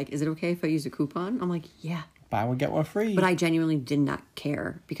asked me, you were like, is it okay if I use a coupon? I'm like, yeah. Buy one, get one free. But I genuinely did not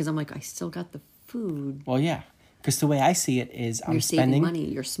care because I'm like, I still got the food. Well, yeah. Because the way I see it is I'm You're saving spending money.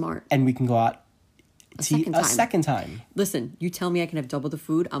 You're smart. and we can go out to eat second a time. second time. Listen, you tell me I can have double the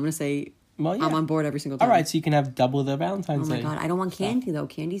food. I'm going to say Well, yeah. I'm on board every single All time. right, so you can have double the Oh Valentine's my Day. God. I don't want candy though.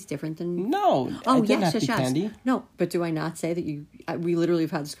 Candy's different than... No, Oh, it didn't yes, have to be candy. No, but do I not say that we literally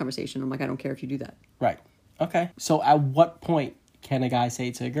have had this conversation. I'm like, I don't care if you do that. Right. Okay. So at what point can a guy say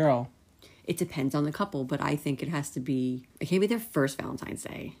to a girl, It depends on the couple, but I think it has to be... It can't be their first Valentine's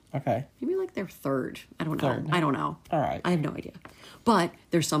Day. okay, Maybe like their third. I don't know. Third. I don't know. All right. I have no idea. But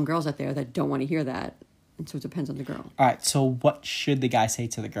there's some girls out there that don't want to hear that. And so it depends on the girl. all right, so what should the guy say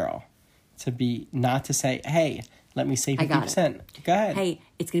to the girl? Not to say, hey, let me save I got 50%. Go ahead. Hey,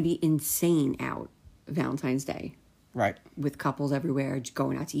 it's going to be insane out Valentine's Day Right. with couples everywhere just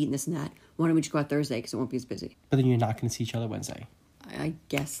going out to eat and this and that. Why don't we just go out Thursday because it won't be as busy? But then you're not going to see each other Wednesday. I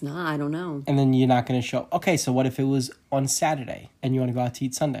guess not. I don't know. And then you're not going to show, okay, so what if it was on Saturday and you want to go out to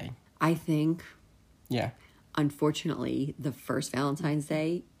eat Sunday? I think, Yeah. unfortunately, the first Valentine's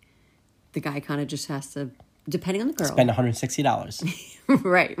Day, the guy kind of just has to, depending on the girl. Spend $160.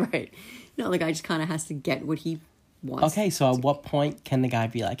 Right. No, the guy just kind of has to get what he wants. Okay, so at what point can the guy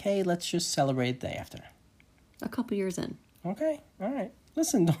be like, hey, let's just celebrate the day after? A couple years in. Okay, all right.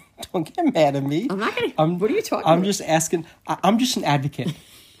 Listen, don't get mad at me. I'm not gonna. What are you talking I'm about? just asking. I'm just an advocate.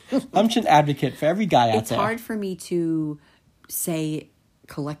 I'm just an advocate for every guy out It's there. hard for me to say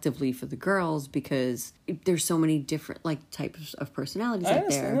collectively for the girls because there's so many different types of personalities I out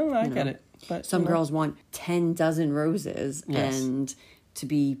there. understand. No, I you get know. it. But Some you know, girls want 10 dozen roses Yes. and to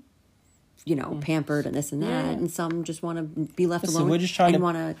be, pampered and this and that, and some just want to be left listen, alone. we're just trying and to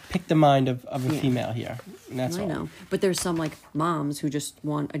want pick the mind of a female here. And that's I all. know, but there's some moms who just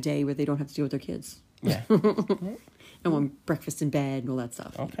want a day where they don't have to deal with their kids. Yeah. And want breakfast in bed and all that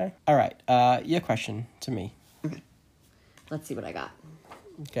stuff. Okay. All right. Your question to me. Let's see what I got.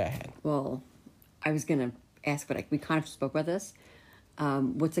 Go ahead. Well, I was gonna ask, but we kind of spoke about this.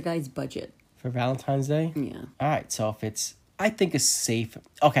 What's a guy's budget? For Valentine's Day? Yeah. All right. So if it's, I think it's safe.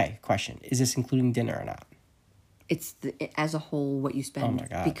 Okay. Question. Is this including dinner or not? It's as a whole what you spend my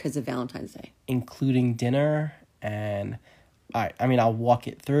God. because of Valentine's Day. Including dinner and, all right. I mean, I'll walk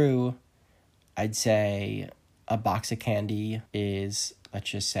it through. I'd say a box of candy is, let's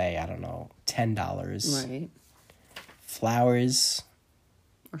just say, I don't know, $10. Right. Flowers,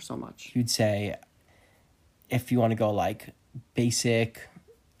 Or so much. you'd say, if you want to go basic,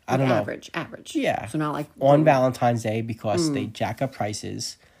 I don't know. Average. Yeah. So not like on Valentine's Day, because they jack up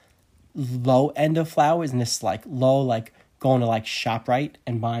prices. Low end of flowers, and this like low, like going to like ShopRite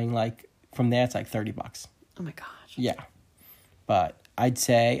and buying like from there, it's like $30. Oh my gosh. Yeah. But I'd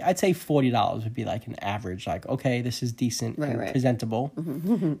say $40 would be like an average, like, okay, this is decent and Right. presentable.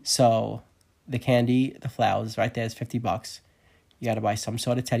 So the candy, the flowers right there is $50. You got to buy some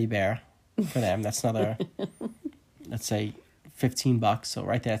sort of teddy bear for them. That's another, let's say $15. So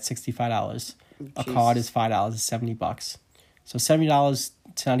right there, it's $65. A card is $5, is $70. So $70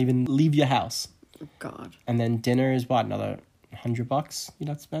 to not even leave your house. Oh God. And then dinner is what, another $100 you'd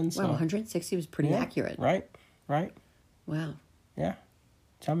have to spend. So, Wow, 160 was pretty accurate. Right. Wow. Yeah.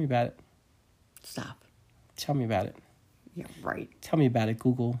 Tell me about it. Stop. Tell me about it. Yeah, right. Tell me about it,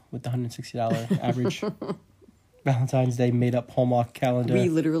 Google, with the $160 average Valentine's Day made up Hallmark calendar We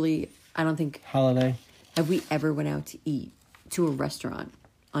literally, I don't think, holiday. have we ever went out to eat to a restaurant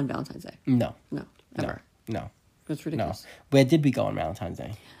on Valentine's Day? No. No, ever. No. It's No. ridiculous. Where did we go on Valentine's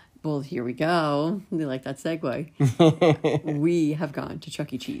Day? Well, here we go. They like that segue. We have gone to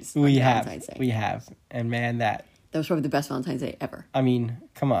Chuck E. Cheese on Valentine's Day. We have. And man, that, That was probably the best Valentine's Day ever. I mean,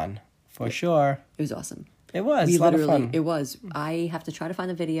 come on. For sure. It was awesome. It was. We a lot of literally, fun. it was. I have to try to find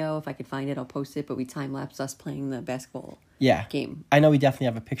the video. If I could find it, I'll post it. But we time-lapsed us playing the basketball game. I know we definitely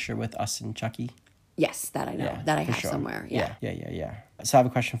have a picture with us and Chucky. Yes, that I know. Yeah, that I for have sure. somewhere. Yeah. Yeah. So I have a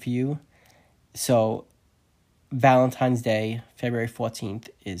question for you. So Valentine's Day, February 14th,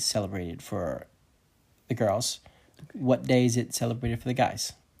 is celebrated for the girls. Okay. What day is it celebrated for the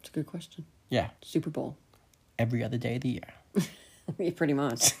guys? It's a good question. Yeah. Super Bowl. Every other day of the year. Yeah, pretty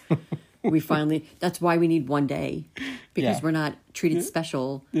much. We finally, that's why we need one day. Because Yeah. we're not treated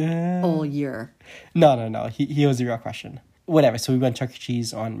special all year. No. He was a real question. Whatever. So we went Chuck E.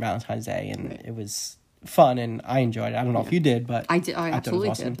 Cheese on Valentine's Day, and it was fun, and I enjoyed it. I don't know if you did, but I did. I thought it was absolutely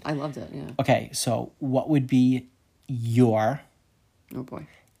awesome. did. I loved it. Yeah. Okay, so what would be your, Oh boy.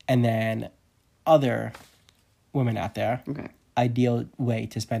 and then other women out there, Okay. ideal way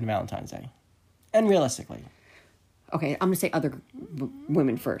to spend Valentine's Day? And realistically. Okay, I'm going to say other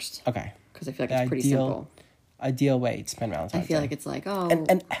women first. Okay. Because I feel like it's pretty simple. Ideal way to spend Valentine's I feel Day. like it's like, oh.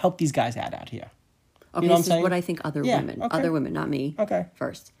 And help these guys out here. okay, know what I'm this is saying? what I think other Yeah, women, okay. other women, not me. Okay.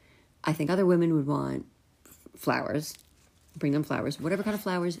 First. I think other women would want flowers. Bring them flowers. Whatever kind of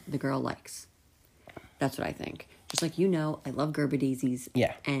flowers the girl likes. That's what I think. Just like, I love Gerber daisies.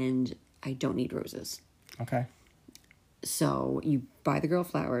 Yeah. And I don't need roses. Okay. So you buy the girl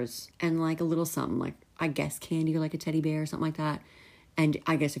flowers and like a little something, like I guess candy or like a teddy bear or something like that. And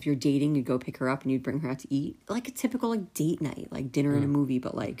I guess if you're dating, you'd go pick her up and you'd bring her out to eat. Like a typical like date night, like dinner and a movie,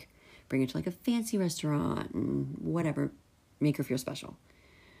 but like bring her to like a fancy restaurant and whatever. Make her feel special.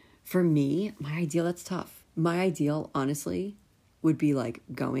 For me, my ideal, that's tough. My ideal, honestly, would be like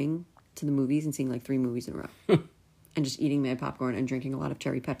going to the movies and seeing like 3 movies in a row. And just eating mad popcorn and drinking a lot of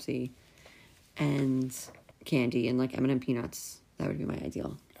cherry Pepsi and candy and like M&M peanuts. That would be my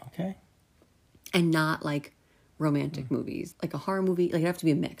ideal. Okay. And not like romantic movies, like a horror movie. Like it'd have to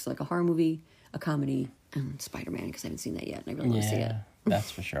be a mix, like a horror movie, a comedy, and Spider-Man, because I haven't seen that yet and I really want to see it.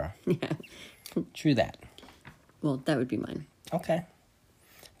 That's for sure. Yeah. True that. Well, that would be mine. Okay.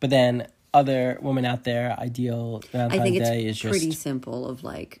 But then other women out there, ideal I Valentine's think Day it's is pretty just simple of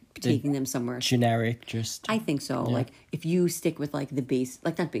like taking them somewhere. generic, just I think so. Yeah. Like if you stick with like the base,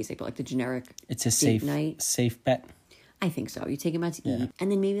 like not basic, but like the generic. it's a date night. safe bet. I think so. You take them out to eat,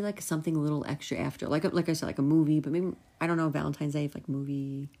 and then maybe like something a little extra after, like I said, like a movie. But maybe I don't know Valentine's Day if like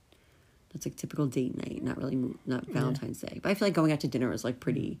movie. That's like typical date night, not really not Valentine's Day. But I feel like going out to dinner is like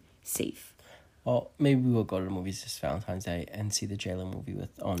pretty safe. Well, maybe we'll go to the movies this Valentine's Day and see the J.Lo movie with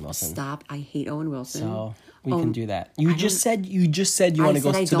Owen Wilson. Stop! I hate Owen Wilson. So we can do that. You just said you want to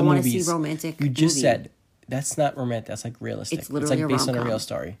go to the movies. I don't want to see romantic. You just movie. said that's not romantic. That's like realistic. It's literally like a based on a rom-com. real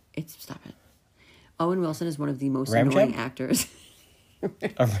story. Stop it. Owen Wilson is one of the most Ram annoying Jam? actors.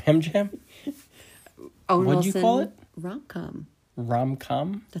 A ram jam? Owen What'd you Wilson, call it? Rom-com.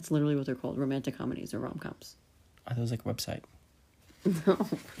 Rom-com? That's literally what they're called. Romantic comedies or rom-coms. I thought it was like a website.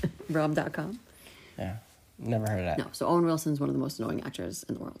 Rom.com. Yeah. Never heard of that. No, so Owen Wilson's one of the most annoying actors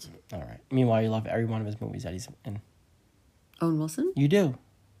in the world. All right. Meanwhile, you love every one of his movies that he's in. Owen Wilson? You do.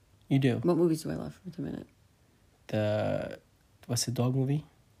 You do. What movies do I love? Wait a minute. What's the dog movie?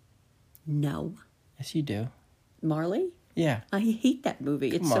 No. Yes, you do. Marley? Yeah. I hate that movie.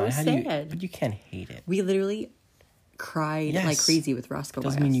 It's Come so on, how do you- sad. but you can't hate it. We literally cried like Yes. crazy with Roscoe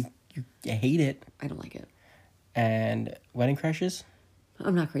Doesn't Bias. mean you hate it. I don't like it. And Wedding Crashers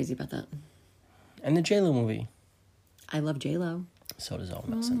I'm not crazy about that. and the J.Lo movie. I love J-Lo. So does Owen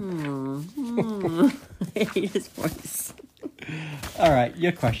Wilson. I hate his voice. All right,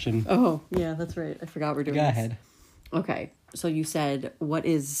 your question. Oh, yeah, that's right. I forgot we're doing Go this. ahead. Okay, so you said, what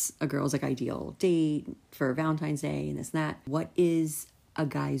is a girl's like ideal date for Valentine's Day and this and that? What is a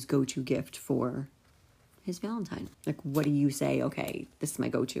guy's go-to gift for his Valentine? Like, what do you say? Okay, this is my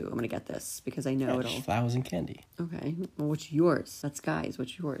go-to. I'm gonna get this because I know Just it'll. flowers and candy. Okay, well, what's yours? That's guys.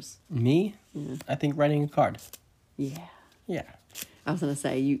 What's yours? Me? I think writing a card. Yeah, Yeah. I was gonna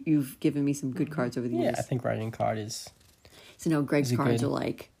say you've given me some good cards over the Yeah, years. I think writing a card is... So no, Greg's Is it cards good? are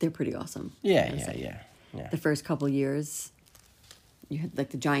like they're pretty awesome. Yeah, I gotta yeah, say. yeah. The first couple years, you had like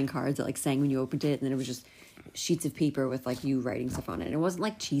the giant cards that like sang when you opened it, and then it was just sheets of paper with like you writing stuff on it. And it wasn't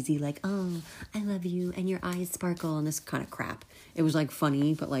like cheesy, like, oh, I love you and your eyes sparkle and this kind of crap. It was like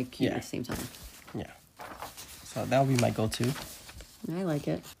funny, but like cute Yeah. at the same time. Yeah. So that would be my go-to. I like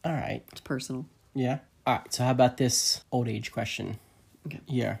it. All right. It's personal. Yeah. All right. So how about this old age question? Okay.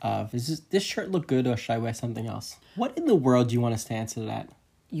 Here. Does this shirt look good or should I wear something else? What in the world do you want us to answer to that?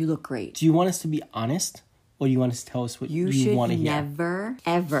 You look great. Do you want us to be honest or do you want us to tell us what You you should want to hear? never,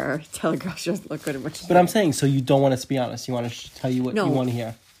 ever tell a girl she doesn't look good at what she's But I'm saying, so you don't want us to be honest. You want us to tell you what No. you want to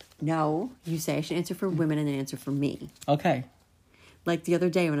hear. No, you say I should answer for women and then answer for me. Okay. Like the other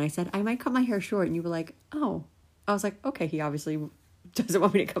day when I said, I might cut my hair short, and you were like, oh. I was like, okay, he obviously doesn't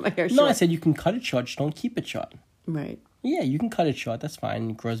want me to cut my hair short. No, I said you can cut it short. Just don't keep it short. Right. Yeah, you can cut it short. That's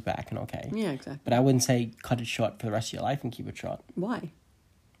fine. It grows back and okay. Yeah, exactly. But I wouldn't say cut it short for the rest of your life and keep it short. Why?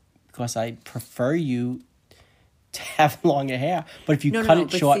 Because I prefer you to have longer hair. But if you No, cut no,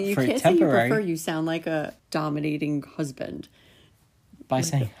 it but short see, you for can't temporary, say you prefer. You sound like a dominating husband. by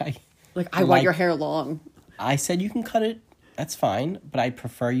saying Like, I want your hair long. I said you can cut it. That's fine. But I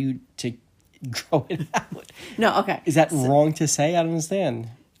prefer you to grow it out. No, okay. Is that wrong to say? I don't understand.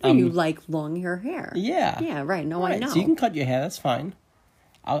 You like long hair. Yeah. Yeah, right. No, I Right, know. So you can cut your hair. That's fine.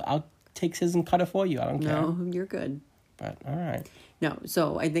 I'll take scissors and cut it for you. I don't care. No, you're good. But all right. No,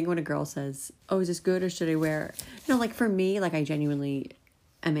 so I think when a girl says, oh, is this good or should I wear? No, like for me, like I genuinely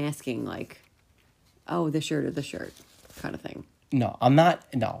am asking like, oh, the shirt or the shirt kind of thing. No, I'm not.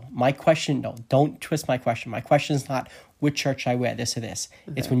 No, my question. No, don't twist my question. My question is not which shirt should I wear, this or this.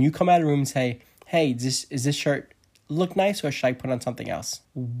 It's when you come out of the room and say, "Hey, is this shirt look nice, or should I put on something else?"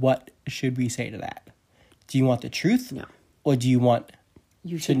 What should we say to that? Do you want the truth? No. Or do you want?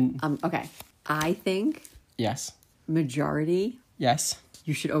 You should. Okay, I think Yes. majority. Yes.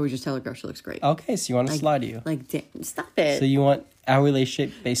 You should always just tell a girl she looks great. Okay, so you want us to lie to you? Like, stop it. So you want our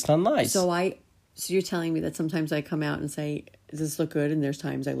relationship based on lies? So you're telling me that sometimes I come out and say, does this look good? And there's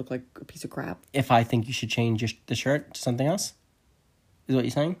times I look like a piece of crap. If I think you should change the shirt to something else, is what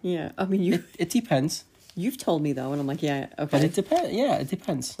you're saying? Yeah. I mean, It depends. you've told me though, and I'm like, yeah, okay. But it depends. Yeah, it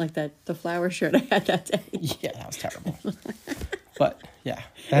depends. Like the flower shirt I had that day. Yeah, that was terrible. But yeah,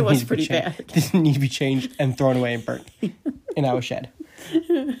 It was needs to be pretty changed. bad. This need to be changed and thrown away and burnt in our shed.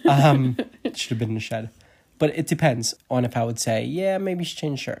 It should have been in the shed. But it depends on if I would say, yeah, maybe you should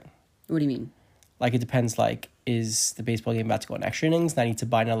change the shirt. What do you mean? Like, it depends, like, is the baseball game about to go in extra innings and I need to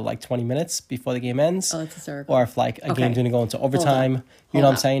buy another, like, 20 minutes before the game ends? Oh, that's hysterical. Or if, like, a game's going to go into overtime. You know Hold what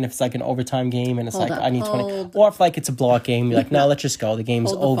I'm up. saying? If it's, like, an overtime game and it's, Hold like, up. I need 20. Hold- Or if, like, it's a blowout game, you're like, no, let's just go. The game's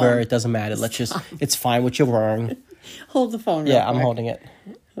Hold the over. phone. It doesn't matter. Let's just, it's fine what you're wearing. Hold the phone. Real Yeah, I'm quick. holding it.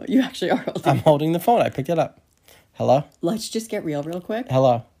 You actually are holding. I'm holding the phone. I picked it up. Hello? Let's just get real quick.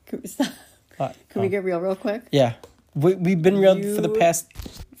 Hello? Can we stop? What? Can we get real quick? Yeah. We've been real for the You- past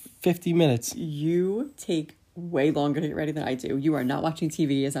 50 minutes. You take way longer to get ready than I do. You are not watching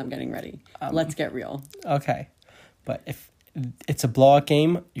TV as I'm getting ready. Let's get real. Okay. But if it's a blowout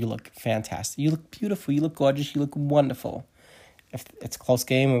game, you look fantastic. You look beautiful. You look gorgeous. You look wonderful. If it's a close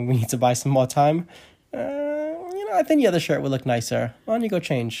game and we need to buy some more time, I think the other shirt would look nicer. Why don't you go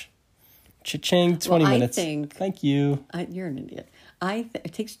change? Cha-ching, 20 Well, I minutes. think- Thank you. You're an idiot.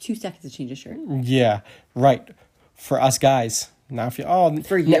 It takes 2 seconds to change a shirt. Yeah, right. For us guys. Now if you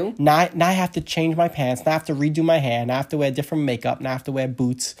For you? Now I have to change my pants. Now I have to redo my hair. Now I have to wear different makeup. Now I have to wear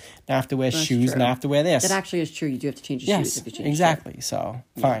boots. Now I have to wear shoes. true. Now I have to wear this. That actually is true. You do have to change your shoes Yes, if you change exactly. So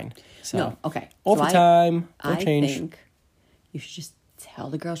fine. So No, okay. So overtime. I Go change. think you should just tell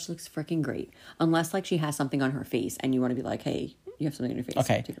the girl she looks freaking great. Unless like she has something on her face and you want to be like, hey, you have something on your face.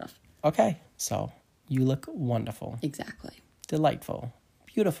 Okay. Take it off. Okay. So you look wonderful, Exactly. delightful,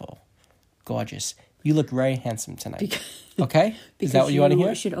 beautiful, gorgeous. You look very handsome tonight. Okay. Is that what you want to hear?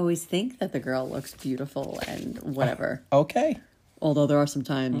 You should always think that the girl looks beautiful and whatever. Okay. Although there are some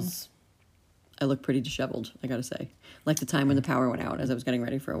times I look pretty disheveled, I gotta say. Like the time when the power went out as I was getting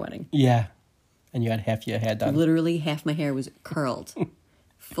ready for a wedding. Yeah. And you had half your hair done. Literally half my hair was curled.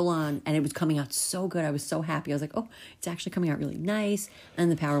 Full on. And it was coming out so good. I was so happy. I was like, oh, it's actually coming out really nice.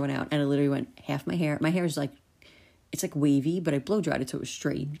 And the power went out. And it literally went half my hair. My hair is like it's like wavy, but I blow dried it so it was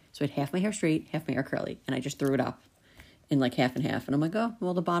straight. So I had half my hair straight, half my hair curly, and I just threw it up in like half and half. And I'm like, oh,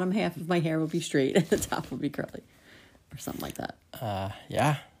 well, the bottom half of my hair will be straight and the top will be curly, or something like that.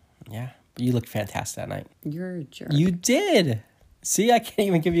 Yeah. But you looked fantastic that night. You're a jerk. You did. See, I can't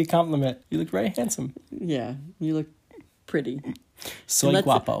even give you a compliment. You look very handsome. Yeah, you look pretty. Soy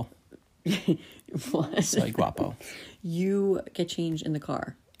guapo. What? Soy guapo. You get changed in the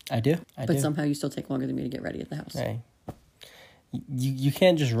car, I do. but somehow you still take longer than me to get ready at the house. Hey. You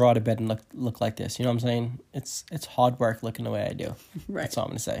can't just raw to bed and look like this. You know what I'm saying? It's hard work looking the way I do. Right. That's all I'm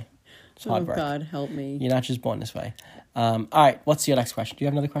going to say. It's hard work. God, help me. You're not just born this way. All right, what's your next question? Do you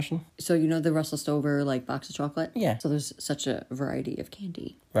have another question? So you know the Russell Stover like box of chocolate? Yeah. So there's such a variety of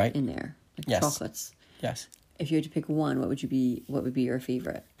candy Right. in there. Like Yes. chocolates. Yes. If you had to pick one, what would be your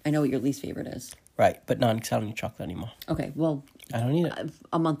favorite? I know what your least favorite is. Right, but not because I don't need chocolate anymore. Okay, well, I don't need it.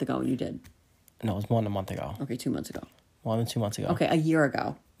 a month ago you did. No, it was more than a month ago. Okay, 2 months ago. More than 2 months ago. Okay, a year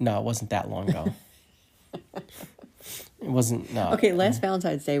ago. No, it wasn't that long ago. It wasn't, no. Okay, last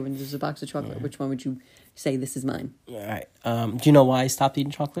Valentine's Day when there's a box of chocolate, which one would you say this is mine? All right. Do you know why I stopped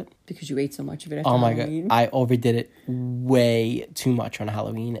eating chocolate? Because you ate so much of it after Oh my Halloween. God. I overdid it way too much on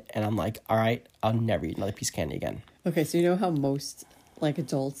Halloween. And I'm like, all right, I'll never eat another piece of candy again. Okay, so you know how most like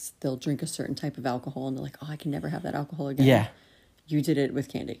adults, they'll drink a certain type of alcohol and they're like, oh, I can never have that alcohol again. Yeah. You did it with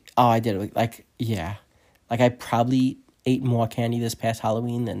candy. Oh, I did it. Like, yeah. Like, I probably ate more candy this past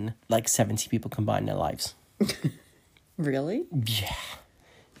Halloween than like 70 people combined in their lives. Really? Yeah.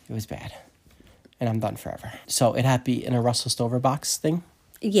 It was bad. And I'm done forever. So it had to be in a Russell Stover box thing?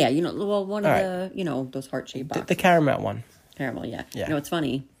 Yeah, you know, well, one of All the, you know, those heart-shaped boxes. The caramel one. Caramel, yeah. Yeah. You know, what's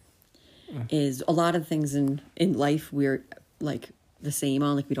funny is a lot of things in life we're like the same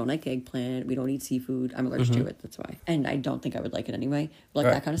on. Like we don't like eggplant, we don't eat seafood. I'm allergic to it, that's why. And I don't think I would like it anyway. Like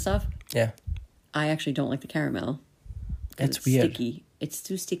Right. that kind of stuff. Yeah. I actually don't like the caramel. 'Cause It's weird. Sticky. It's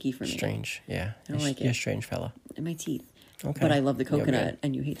too sticky for me. Strange. Yeah. I don't like it. You're a strange fella. In my teeth. Okay. But I love the You're coconut, weird.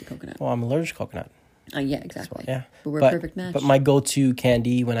 and you hate the coconut. Well, I'm allergic to coconut. Yeah, exactly. Yeah. But we're a perfect match. But my go-to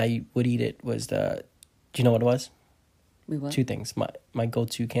candy when I would eat it was do you know what it was? We what? Two things. My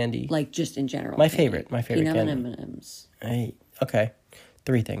go-to candy. Like just in general. My candy. favorite Peanut candy. and M&M's. Okay.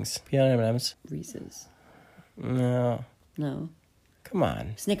 3 things. Peanut M&M's. Reese's. No. No. Come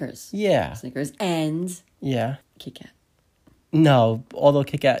on. Snickers. Yeah. Snickers and Yeah. Kit Kat. No, although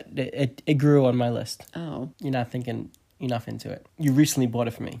Kit Kat, it grew on my list. Oh. You're not thinking enough into it. You recently bought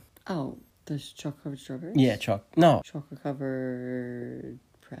it for me. Oh, the chocolate-covered strawberries? Yeah, No, Chocolate-covered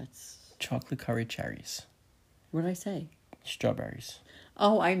pretz. chocolate curry cherries. What did I say? Strawberries.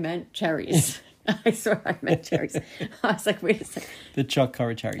 Oh, I meant cherries. I swear I meant cherries. I was like, wait a second. The chocolate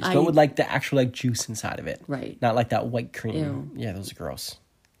curry cherries. But with like the actual like juice inside of it. Right. Not like that white cream. Ew. Yeah, those are gross.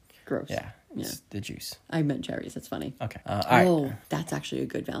 Gross. Yeah. Yeah. It's the juice. I meant cherries. That's funny. Okay. All right. Oh, that's actually a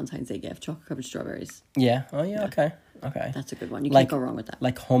good Valentine's Day gift. Chocolate-covered strawberries. Yeah. Oh, yeah. Okay. Okay. That's a good one. You Like- can't go wrong with that.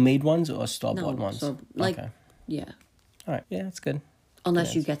 Like homemade ones or store-bought No, ones? so, like, Okay. yeah. All right. Yeah, that's good.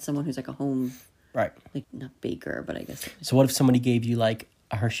 Unless you get someone who's like a home, Right. like, not baker, but I guess So what if somebody gave you like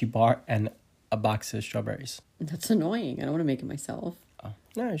a Hershey bar and a box of strawberries? that's annoying. I don't want to make it myself. Oh.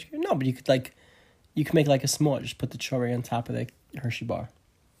 No, but you could make like a s'more. Just put the strawberry on top of the Hershey bar.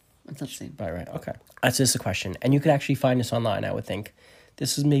 It's not the same. Right. Okay. That's just a question. And you could actually find this online, I would think.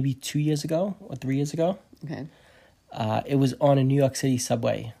 This was maybe 2 years ago or 3 years ago. Okay. It was on a New York City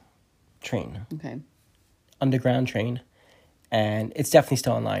subway train, Okay. underground train. And it's definitely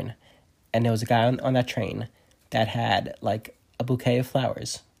still online. And there was a guy on that train that had like a bouquet of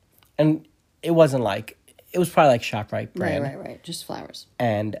flowers. And it wasn't like, it was probably like ShopRite brand. Right. Just flowers.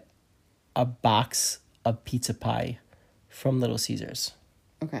 And a box of pizza pie from Little Caesars.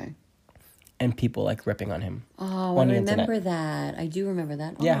 Okay. And people like ripping on him. Oh, on I the remember internet. that. I do remember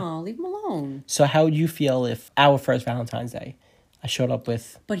that. Yeah. Oh, leave him alone. So how would you feel if our first Valentine's Day, I showed up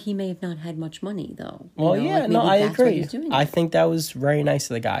with... But he may have not had much money, though. Well, You know, yeah, like, no, maybe I that's why agree. he's doing I it. think that was very nice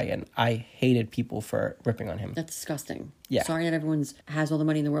of the guy, and I hated people for ripping on him. That's disgusting. Yeah. Sorry that everyone's has all the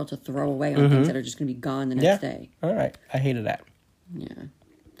money in the world to throw away on things that are just going to be gone the next day. All right. I hated that. Yeah.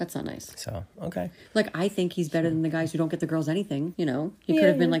 That's not nice. So, okay. Like, I think he's better than the guys who don't get the girls anything, you know? He could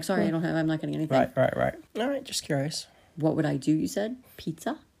have been like, sorry, I'm not getting anything. Right. All right, just curious. What would I do, you said?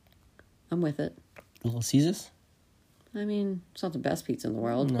 Pizza? I'm with it. Little Caesars? I mean, it's not the best pizza in the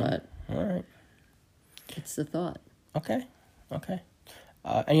world, but All right. it's the thought. Okay.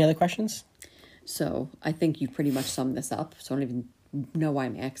 Any other questions? So I think you pretty much summed this up, so I don't even know why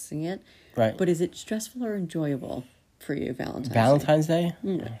I'm asking it. Right. But is it stressful or enjoyable for you, Valentine's Day?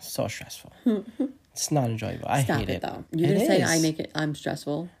 So stressful. It's not enjoyable. I Stop hate it, it. though. You're It going to say is. I'm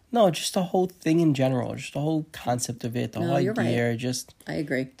stressful? No, just the whole thing in general, just the whole concept of it, the whole you're idea, right. just I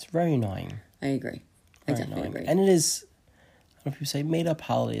agree. it's very annoying. I agree. I Very definitely annoying. agree. And it is, I don't know if you say made up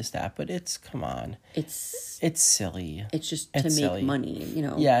holiday stuff, but come on. It's Silly. just to It's make silly. money, you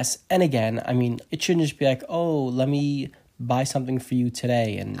know. Yes, and again, I mean, it shouldn't just be like, oh, let me buy something for you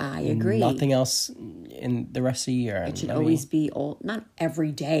today, and I agree. nothing else in the rest of the year. It should always be not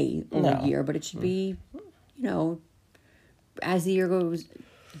every day all No. year, but it should be, you know, as the year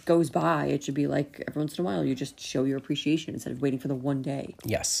goes by, it should be like every once in a while you just show your appreciation instead of waiting for the one day.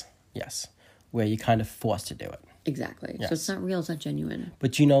 Yes, where you're kind of forced to do it. Exactly. Yes. So it's not real, it's not genuine.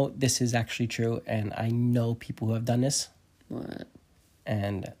 But you know, this is actually true, and I know people who have done this, What?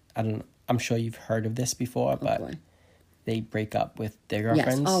 and I'm sure you've heard of this before, but boy. they break up with their Yes.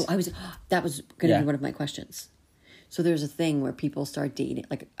 girlfriends. Oh, that was going to Yeah. be one of my questions. So there's a thing where people start dating,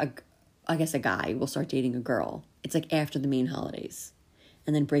 like I guess a guy will start dating a girl. It's like after the main holidays,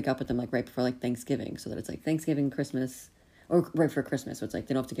 and then break up with them like right before like Thanksgiving, so that it's like Thanksgiving, Christmas, or right for Christmas. So it's like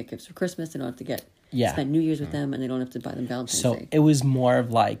they don't have to get gifts for Christmas, they don't have to spend New Year's with them, and they don't have to buy them Valentine's So Day. it was more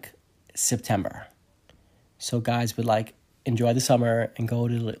of like September. So guys would like enjoy the summer and go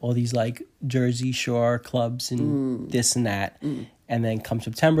to all these like Jersey Shore clubs and this and that. And then come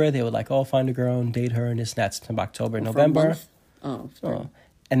September, they would like, oh, find a girl and date her and this and that, September, October, For a November. month? Oh, spring.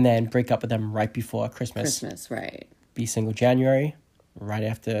 And then break up with them right before Christmas. Christmas, right. Be single January,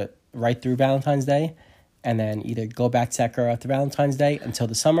 right through Valentine's Day. And then either go back to that girl after Valentine's Day until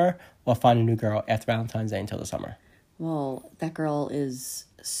the summer, or find a new girl after Valentine's Day until the summer. Well, that girl is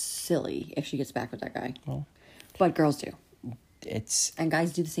silly if she gets back with that guy. Well, but girls do. It's And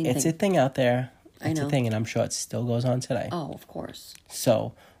guys do the same it's a thing. thing out there. I It's know. a thing, and I'm sure it still goes on today. Oh, of course.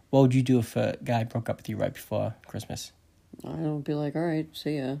 So, what would you do if a guy broke up with you right before Christmas? I don't be like, all right,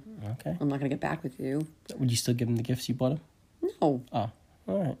 see ya. Okay. I'm not going to get back with you. Would you still give him the gifts you bought him? No. Oh,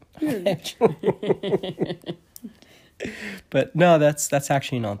 all right. But no, that's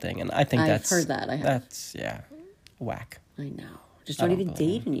actually an old thing, and I think I've that's heard that, I have. That's whack. I know. Just I don't don't even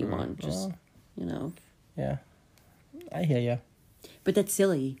believe date anyone. Just, well. you know. Yeah, I hear you. But that's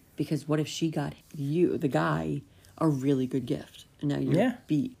silly because what if she got you, the guy, a really good gift? And now you're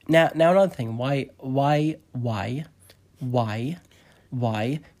beat. Now another thing. Why?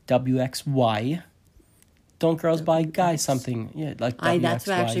 WXY? Don't girls buy guys something? Yeah, like That's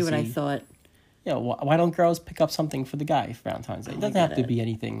actually what I WXYZ. thought. Yeah, why don't girls pick up something for the guy for Valentine's Day? It doesn't get have to it. be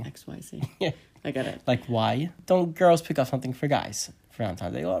anything. XYZ. Yeah. I get it. Like, why don't girls pick up something for guys for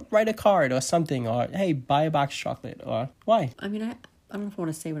Valentine's Day? Or write a card or something, or hey, buy a box of chocolate, or why? I mean, I don't know if I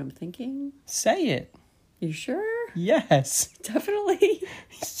want to say what I'm thinking. Say it. You sure? Yes. Definitely.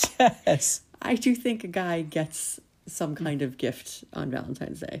 Yes. I do think a guy gets some kind of gift on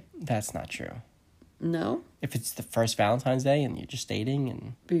Valentine's Day. That's not true. No? If it's the first Valentine's Day and you're just dating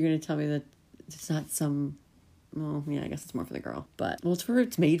and... But you're going to tell me that it's not some... Well, yeah, I guess it's more for the girl. But, well,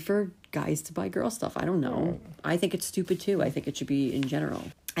 it's made for guys to buy girl stuff. I don't know. I think it's stupid, too. I think it should be in general.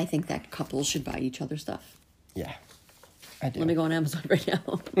 I think that couples should buy each other stuff. Yeah. I do. Let me go on Amazon right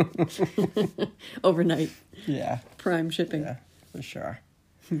now. Overnight. Yeah. Prime shipping. Yeah, for sure.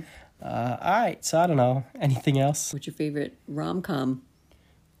 All right, so I don't know. Anything else? What's your favorite rom-com?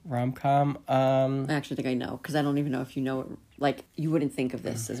 Rom-com? I actually think I know, because I don't even know if you know it. Like, you wouldn't think of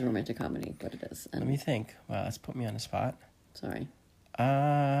this as a romantic comedy, but it is. Let me think. Wow, that's put me on the spot. Sorry.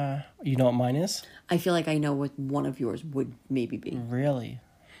 You know what mine is? I feel like I know what one of yours would maybe be. Really?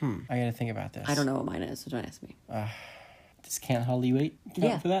 I gotta think about this. I don't know what mine is, so don't ask me. This Can't Hardly Wait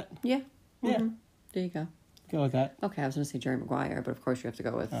count for that? Yeah. Yeah. Mhm. There you go. Go with that. Okay, I was going to say Jerry Maguire, but of course you have to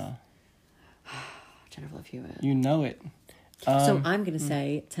go with Jennifer Love Hewitt. You know it. So I'm going to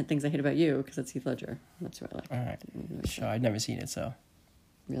say 10 Things I Hate About You, because that's Heath Ledger. That's who I like. All right. Sure, I've never seen it, so...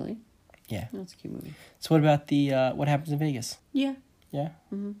 Really? Yeah. No, it's a cute movie. So what about the What Happens in Vegas? Yeah. Yeah?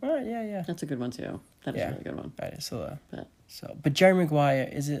 All right, yeah. That's a good one, too. That is Yeah. a really good one. All right, so... But But Jerry Maguire,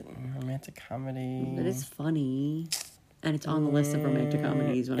 is it romantic comedy? it is funny. And it's on the list of romantic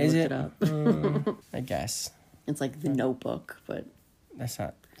comedies when I Is looked it? it up. I guess. It's like The Notebook, but That's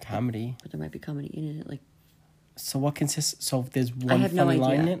not comedy. there might be comedy in it. Like So what consists... So there's one have no funny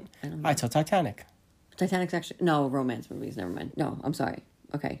line in idea. it? I don't know. All right, so Titanic. Titanic's actually... No, romance movies, never mind. No, I'm sorry.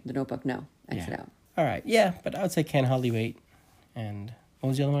 Okay, The Notebook, no. Exit out. All right, yeah, but I would say Can't Hardly Wait. And what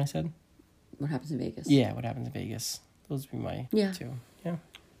was the other one I said? What Happens in Vegas? Yeah, What Happens in Vegas. Those would be my two. Yeah.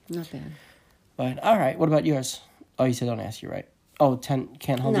 Not bad. But, all right, what about yours? Oh, you said don't ask you, right? Oh, Can't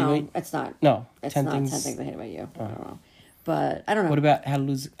Hardly No, Wait? it's not. No, It's 10 not things. 10 Things I Hate About You. I don't know. But I don't know. What about How to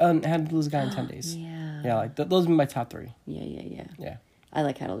Lose a Guy in 10 Days? Yeah. Yeah, like those would be my top three. Yeah. Yeah. I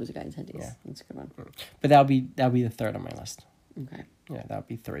like How to Lose a Guy in 10 Days. Yeah. That's a good one. But that'll be the third on my list. Okay. Yeah, that would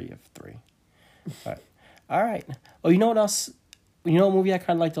be 3 of 3. But, all right. Oh, you know what else? You know what movie I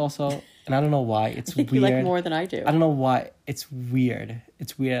kind of liked also? And I don't know why. It's weird. You like more than I do. I don't know why. It's weird.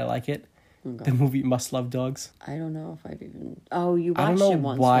 It's weird. I like it. Okay. The movie Must Love Dogs. I don't know if I've even... Oh, you I watched don't know it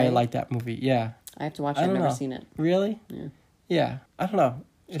once, why right? I like that movie. Yeah. I have to watch it. I I've don't never know. seen it. Really? Yeah. Yeah. I don't know.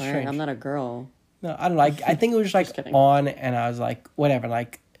 It's Sorry, strange. I'm not a girl. No, I don't know. I think it was Just like kidding. on, and I was like, whatever.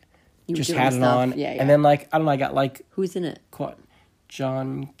 Like, You were just doing had it stuff. on. Yeah, yeah. And then, like, I don't know. I got, like, Who's in it? caught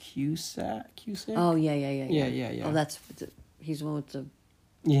John Cusack? Oh, yeah. Yeah. Oh, he's the one with the...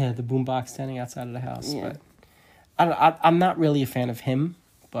 Yeah, the boombox standing outside of the house. Yeah. But I'm not really a fan of him.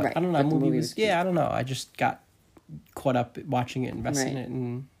 But Right, I don't know. but the Movie movie was was cute. yeah. I don't know. I just got caught up watching it, investing in Right. it,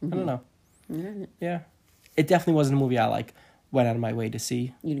 and I don't know. Right. Yeah, it definitely wasn't a movie I like went out of my way to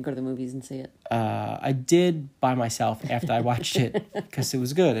see. You didn't go to the movies and see it? I did by myself after I watched it because it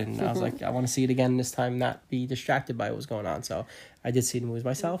was good, and I was like, I want to see it again this time, not be distracted by what was going on. So I did see the movies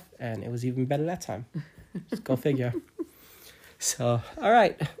myself, and it was even better that time. Just go figure. So, all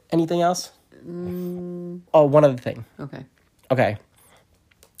right. Anything else? Oh, one other thing. Okay. Okay.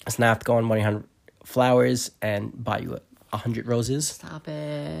 So now I have to go on 1-800-Flowers and buy you 100 roses. Stop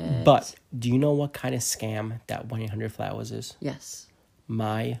it. But do you know what kind of scam that 1-800-Flowers is? Yes.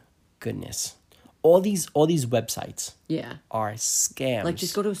 My goodness. All these websites Yeah. are scams. Like,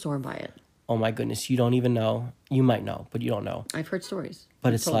 just go to a store and buy it. Oh my goodness, you don't even know. You might know, but you don't know. I've heard stories. But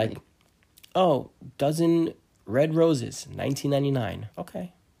You it's told like, me. oh, dozen red roses, $19.99.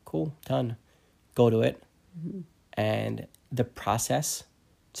 Okay, cool, done. Go to it. Mm-hmm. And the process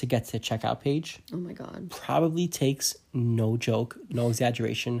to get to the checkout page Oh, my God. probably takes, no joke, no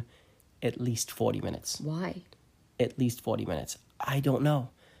exaggeration, at least 40 minutes. Why? At least 40 minutes. I don't know.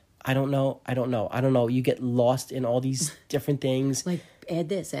 You get lost in all these different things. Like, add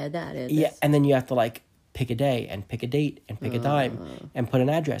this, add that, add Yeah, this. and then you have to like pick a day and pick a date and pick a time and put an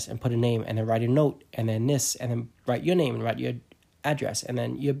address and put a name and then write a note and then this and then write your name and write your address and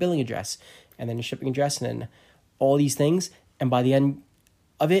then your billing address and then your shipping address and then all these things. And by the end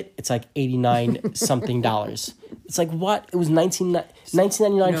of it, it's like $89 something dollars. It's like, what? It was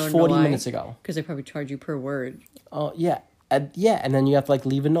 $19.99 40 minutes ago. Because they probably charge you per word. Oh, yeah. Yeah, and then you have to like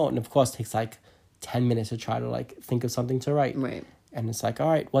leave a note. And of course, it takes like 10 minutes to try to like think of something to write. Right. And it's like, all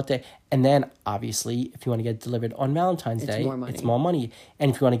right, what day? And then, obviously, if you want to get it delivered on Valentine's Day, more money. it's more money.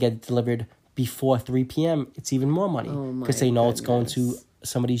 And if you want to get it delivered before 3 p.m., it's even more money. Oh, my because they know it's going to goodness.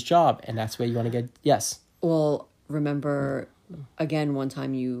 somebody's job, and that's where you want to get, yes. Well, remember, again, one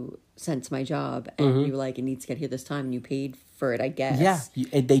time you sent to my job and you were like, it needs to get here this time, and you paid for it, I guess.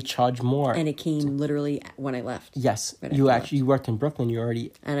 Yeah, they charge more. And it came literally when I left. Yes, Right you after I actually you worked in Brooklyn. You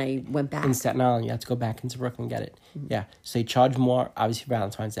already And I went back. in Staten Island. You had to go back into Brooklyn and get it. Yeah, so they charge more. Obviously,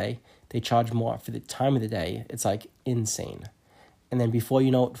 Valentine's Day, they charge more for the time of the day. It's like insane. And then before you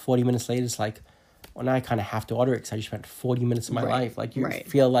know it, 40 minutes later, it's like, well, now I kind of have to order it because I just spent 40 minutes of my Right, life. Like you right.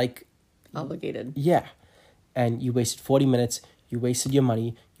 feel like, Obligated. yeah, and you wasted 40 minutes. You wasted your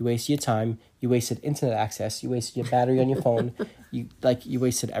money. You wasted your time. You wasted internet access. You wasted your battery on your phone. You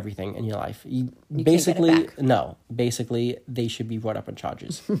wasted everything in your life. You get basically it back. no. Basically, they should be brought up on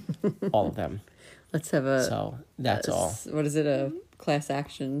charges, all of them. Let's have a... So that's all. What is it? A class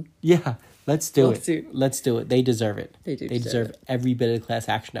action? Yeah, let's do it. Lawsuit. Let's do it. They deserve it. They do They deserve deserve every bit of class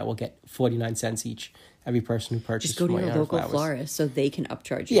action that will get 49 cents each. Every person who purchases Just go to your 1-800 local flowers. florist so they can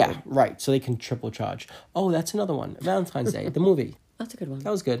upcharge you. Yeah, right. So they can triple charge. Oh, that's another one. Valentine's Day, the movie. That's a good one.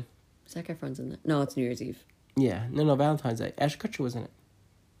 That was good. Zac Efron's in that. No, it's New Year's Eve. Yeah, no, Valentine's Day. Ashton Kutcher was in it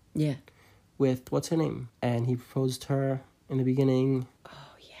Yeah. with what's her name, and he proposed to her in the beginning. Oh,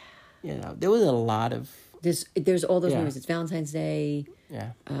 yeah. Yeah, there was a lot of There's all those Yeah. movies. It's Valentine's Day,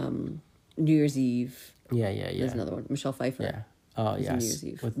 yeah, New Year's Eve. yeah. There's another one. Michelle Pfeiffer. Yeah. Oh is in yes. New Year's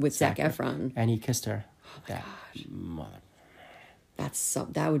Eve. With Zac Efron. and he kissed her. That mother.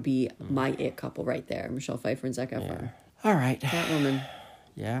 That would be my it couple right there. Michelle Pfeiffer and Zac Efron. Yeah. All right. That woman.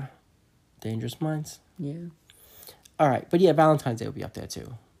 Yeah. Dangerous Minds. Yeah. All right, but yeah, Valentine's Day will be up there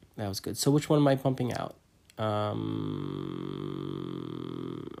too. That was good. So which one am I bumping out?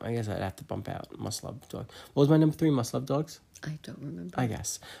 I guess I'd have to bump out Must Love Dog. What was my number 3? Must Love Dogs? I don't remember. I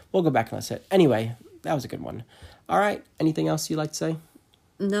guess. We'll go back and listen. Anyway, that was a good one. All right, anything else you'd like to say?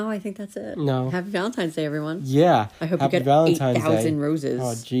 No, I think that's it. No. Happy Valentine's Day, everyone. Yeah. I hope Happy you get Valentine's 8,000 Day. roses. Oh,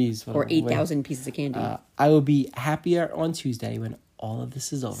 jeez. Or 8,000 pieces of candy. I will be happier on Tuesday when all of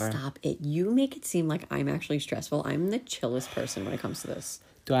this is over. Stop it. You make it seem like I'm actually stressful. I'm the chillest person when it comes to this.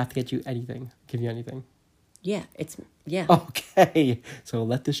 Do I have to get you anything? Give you anything? Yeah, yeah. Okay. So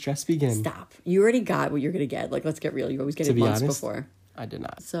let the stress begin. Stop. You already got what you're going to get. Like, let's get real. You always get To it be months honest, before. I did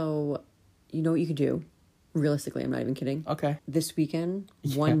not. So, you know what you could do? Realistically, I'm not even kidding. Okay. This weekend,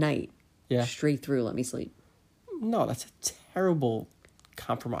 one night, Yeah. straight through, let me sleep. No, that's a terrible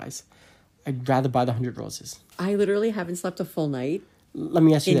compromise. I'd rather buy the 100 roses. I literally haven't slept a full night. Let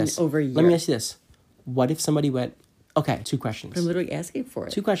me ask you In this. over a Let me year. ask you this. What if somebody went... Okay, 2 questions. I'm literally asking for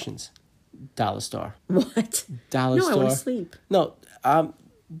it. 2 questions. Dollar store. What? Dollar no, store. I want to sleep. No,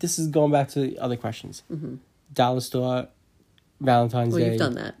 this is going back to the other questions. Mm-hmm. Dollar store, Valentine's Well, Day. you've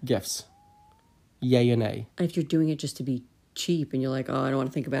done that. Gifts. Yay or nay? And if you're doing it just to be cheap and you're like, oh, I don't want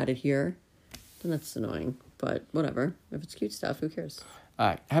to think about it here, then that's annoying. But whatever. If it's cute stuff, who cares? All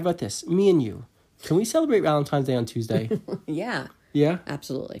right, how about this? Me and you. Can we celebrate Valentine's Day on Tuesday? Yeah, Yeah?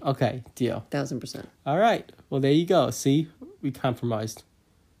 absolutely. Okay, deal. 1000%. All right. Well, there you go. See? We compromised.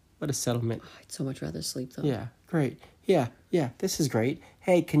 What a settlement. I'd so much rather sleep, though. Yeah, great. Yeah, this is great.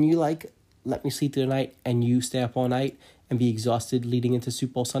 Hey, can you, let me sleep through the night and you stay up all night and be exhausted leading into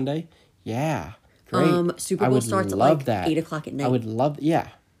Super Bowl Sunday? Yeah, great. Super I Bowl would starts at, love like, that. 8 o'clock at night. I would love, yeah.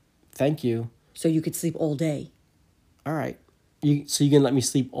 Thank you. So you could sleep all day. All right. So you're going to let me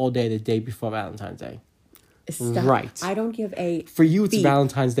sleep all day the day before Valentine's Day? Stop. Right. I don't give a... For you, it's beep.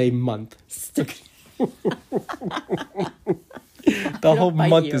 Valentine's Day month. Stop. The whole bite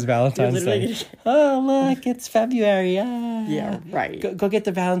month you. is Valentine's You're literally Day. Oh, look, it's February. Ah. Yeah, right. Go get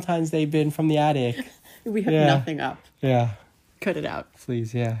the Valentine's Day bin from the attic. We have Yeah. nothing up. Yeah, Cut it out.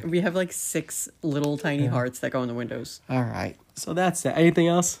 please, yeah. We have like 6 little tiny hearts that go in the windows. All right. So that's it. Anything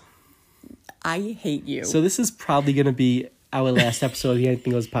else? I hate you. So this is probably going to be our last episode of the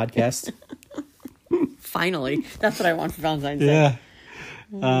Anything Goes podcast. Finally. That's what I want for Valentine's Day.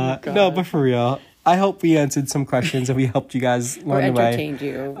 Yeah. No, but for real, I hope we answered some questions and we helped you guys Or along the way. entertained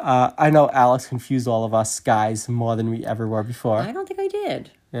you. I know Alex confused all of us guys more than we ever were before. I don't think I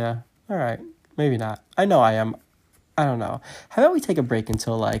did. Yeah. All right. Maybe not. I know I am. I don't know. How about we take a break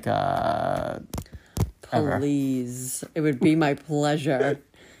until ever? Please. It would be my pleasure.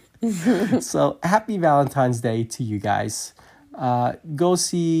 So happy Valentine's Day to you guys. Go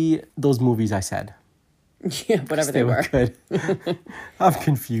see those movies I said. Yeah, whatever they were. Good. I'm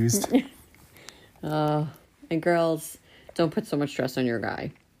confused. And girls, don't put so much stress on your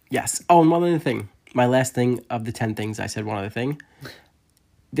guy. Yes. Oh, and one other thing. My last thing of the 10 things, I said one other thing.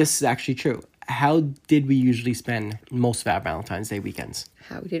 This is actually true. How did we usually spend most of our Valentine's Day weekends?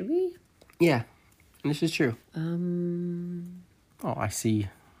 How did we? Yeah. And this is true. Oh, I see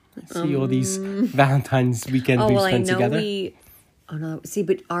all these Valentine's weekends we spent together. Oh, no. See,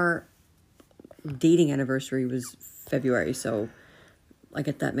 but our dating anniversary was February, so I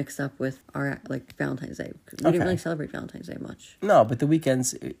get that mixed up with our, Valentine's Day. We didn't really celebrate Valentine's Day much. No, but the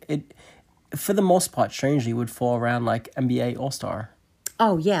weekends, it for the most part, strangely, would fall around NBA All-Star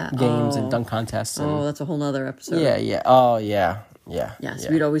Oh, yeah. games and dunk contests. And, Oh, that's a whole nother episode. yeah. Oh, yeah. Yes,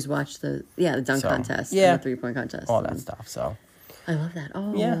 yeah. we'd always watch the dunk contest yeah. and the 3-point contest. All that and stuff, so. I love that.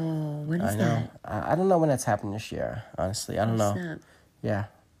 Oh, Yeah. when is I know. that? I don't know when that's happening this year, honestly. I don't know. Snap. Yeah.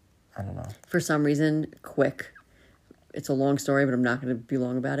 I don't know. For some reason, quick. It's a long story, but I'm not going to be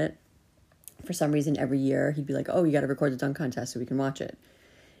long about it. For some reason, every year, he'd be like, oh, you got to record the dunk contest so we can watch it.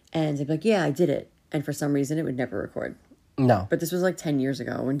 And I'd be like, yeah, I did it. And for some reason, it would never record. No. But this was 10 years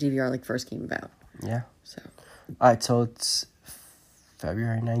ago when DVR first came about. Yeah. So All right, so it's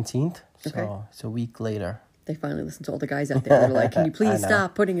February 19th. Okay. So it's a week later. they finally listened to all the guys out there. They're like, can you I please know.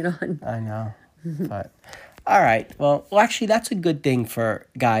 stop putting it on? I know. But all right. Well, actually, that's a good thing for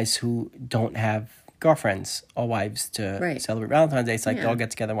guys who don't have girlfriends or wives to Right. celebrate Valentine's Day. It's like Yeah. they all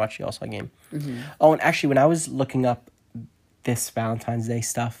get together and watch the All-Star game. Oh, and actually, when I was looking up this Valentine's Day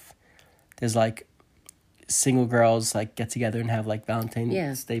stuff, there's single girls get together and have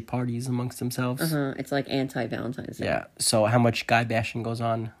Valentine's Day parties amongst themselves. It's like anti-Valentine's Day. Yeah. So how much guy bashing goes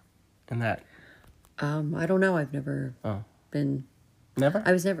on in that? I don't know. I've never been... Never?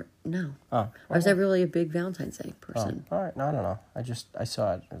 I was never... No. Oh. I was never really a big Valentine's Day Oh, person. all right. No, I don't know. I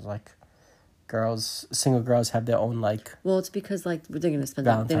saw it. It was single girls have their own Well, it's because they're going to spend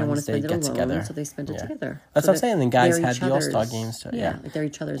it. They don't want to Valentine's Day spend it alone, get-together. so they spend it Yeah. together. That's So what I'm saying. Then they're guys had each the All-Star other's- games too. Yeah, they're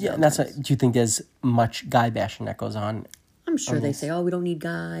each other's Yeah, and that's Valentines. what. Do you think there's much guy bashing that goes on? I'm sure they say, oh, we don't need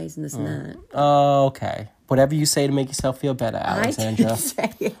guys and this and that. Oh, okay. Whatever you say to make yourself feel better, Alexandra. I didn't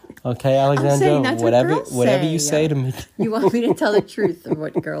say it. Okay, Alexandra. saying that's what girls whatever say. you say to me. You want me to tell the truth of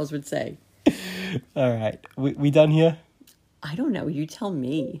what girls would say. All right, we done here. I don't know. You tell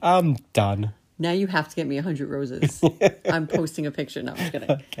me. I'm done. Now you have to get me 100 roses. I'm posting a picture. No, I'm just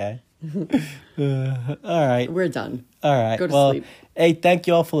kidding. Okay. All right. We're done. All right. Go to well, sleep. hey, thank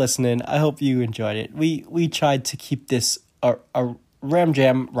you all for listening. I hope you enjoyed it. We tried to keep this a Ram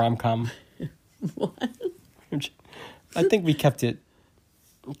Jam rom-com. What? I think we kept it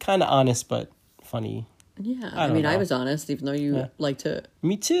kind of honest but funny. Yeah, I I don't mean, I know. was honest, even though you like to.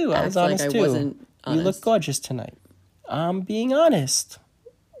 Me too. I was act like honest I too. wasn't You look honest. gorgeous tonight. I'm being honest.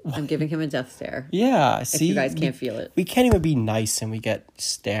 I'm giving him a death stare. Yeah. See, If you guys can't feel it. we can't even be nice and we get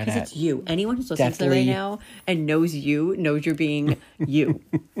stared Because at. it's you. Anyone who's listening to that Definitely. right now and knows you knows you're being you.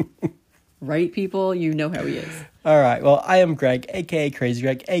 Right, people? You know how he is. All right. Well, I am Greg, aka Crazy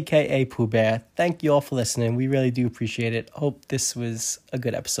Greg, aka Pooh Bear. Thank you all for listening. We really do appreciate it. Hope this was a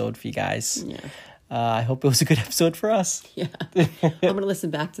good episode for you guys. Yeah. I hope it was a good episode for us. Yeah. I'm going to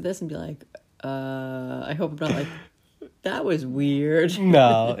listen back to this and be like, I hope I'm not like, that was weird.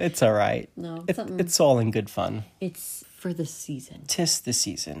 No, it's all right. No, It's all in good fun. It's for the season. 'Tis the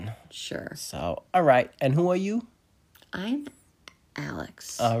season. Sure. So, all right. And who are you? I'm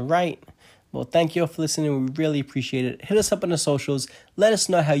Alex. All right. Well, thank you all for listening. We really appreciate it. Hit us up on the socials. Let us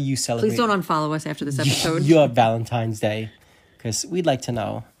know how you celebrate Please don't unfollow us after this episode. your Valentine's Day, because we'd like to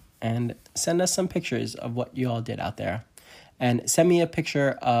know. And send us some pictures of what you all did out there. And send me a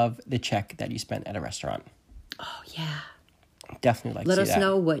picture of the check that you spent at a restaurant. Oh, yeah. Definitely like Let to us see that.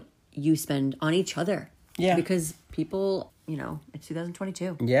 know what you spend on each other. Yeah. Because people, it's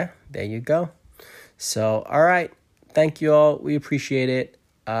 2022. Yeah, there you go. So, all right. Thank you all. We appreciate it.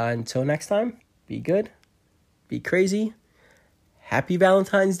 Until next time, be good, be crazy, happy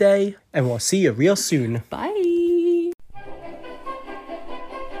Valentine's Day, and we'll see you real soon. Bye.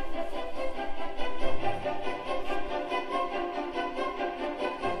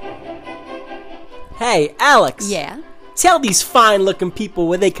 Hey, Alex. Yeah. Tell these fine-looking people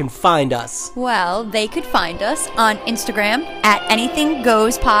where they can find us. Well, they could find us on Instagram at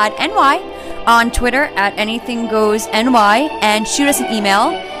anythinggoespodny, on Twitter at anythinggoesny, and shoot us an email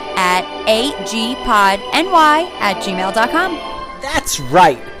at agpodny@gmail.com. That's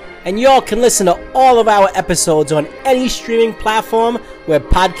right. And y'all can listen to all of our episodes on any streaming platform where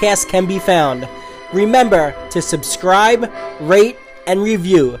podcasts can be found. Remember to subscribe, rate, and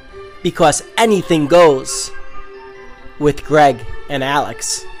review, because anything goes with Greg and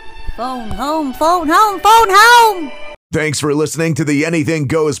Alex. Phone home, phone home, phone home! Thanks for listening to the Anything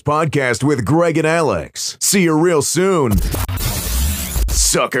Goes podcast with Greg and Alex. See you real soon,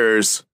 suckers.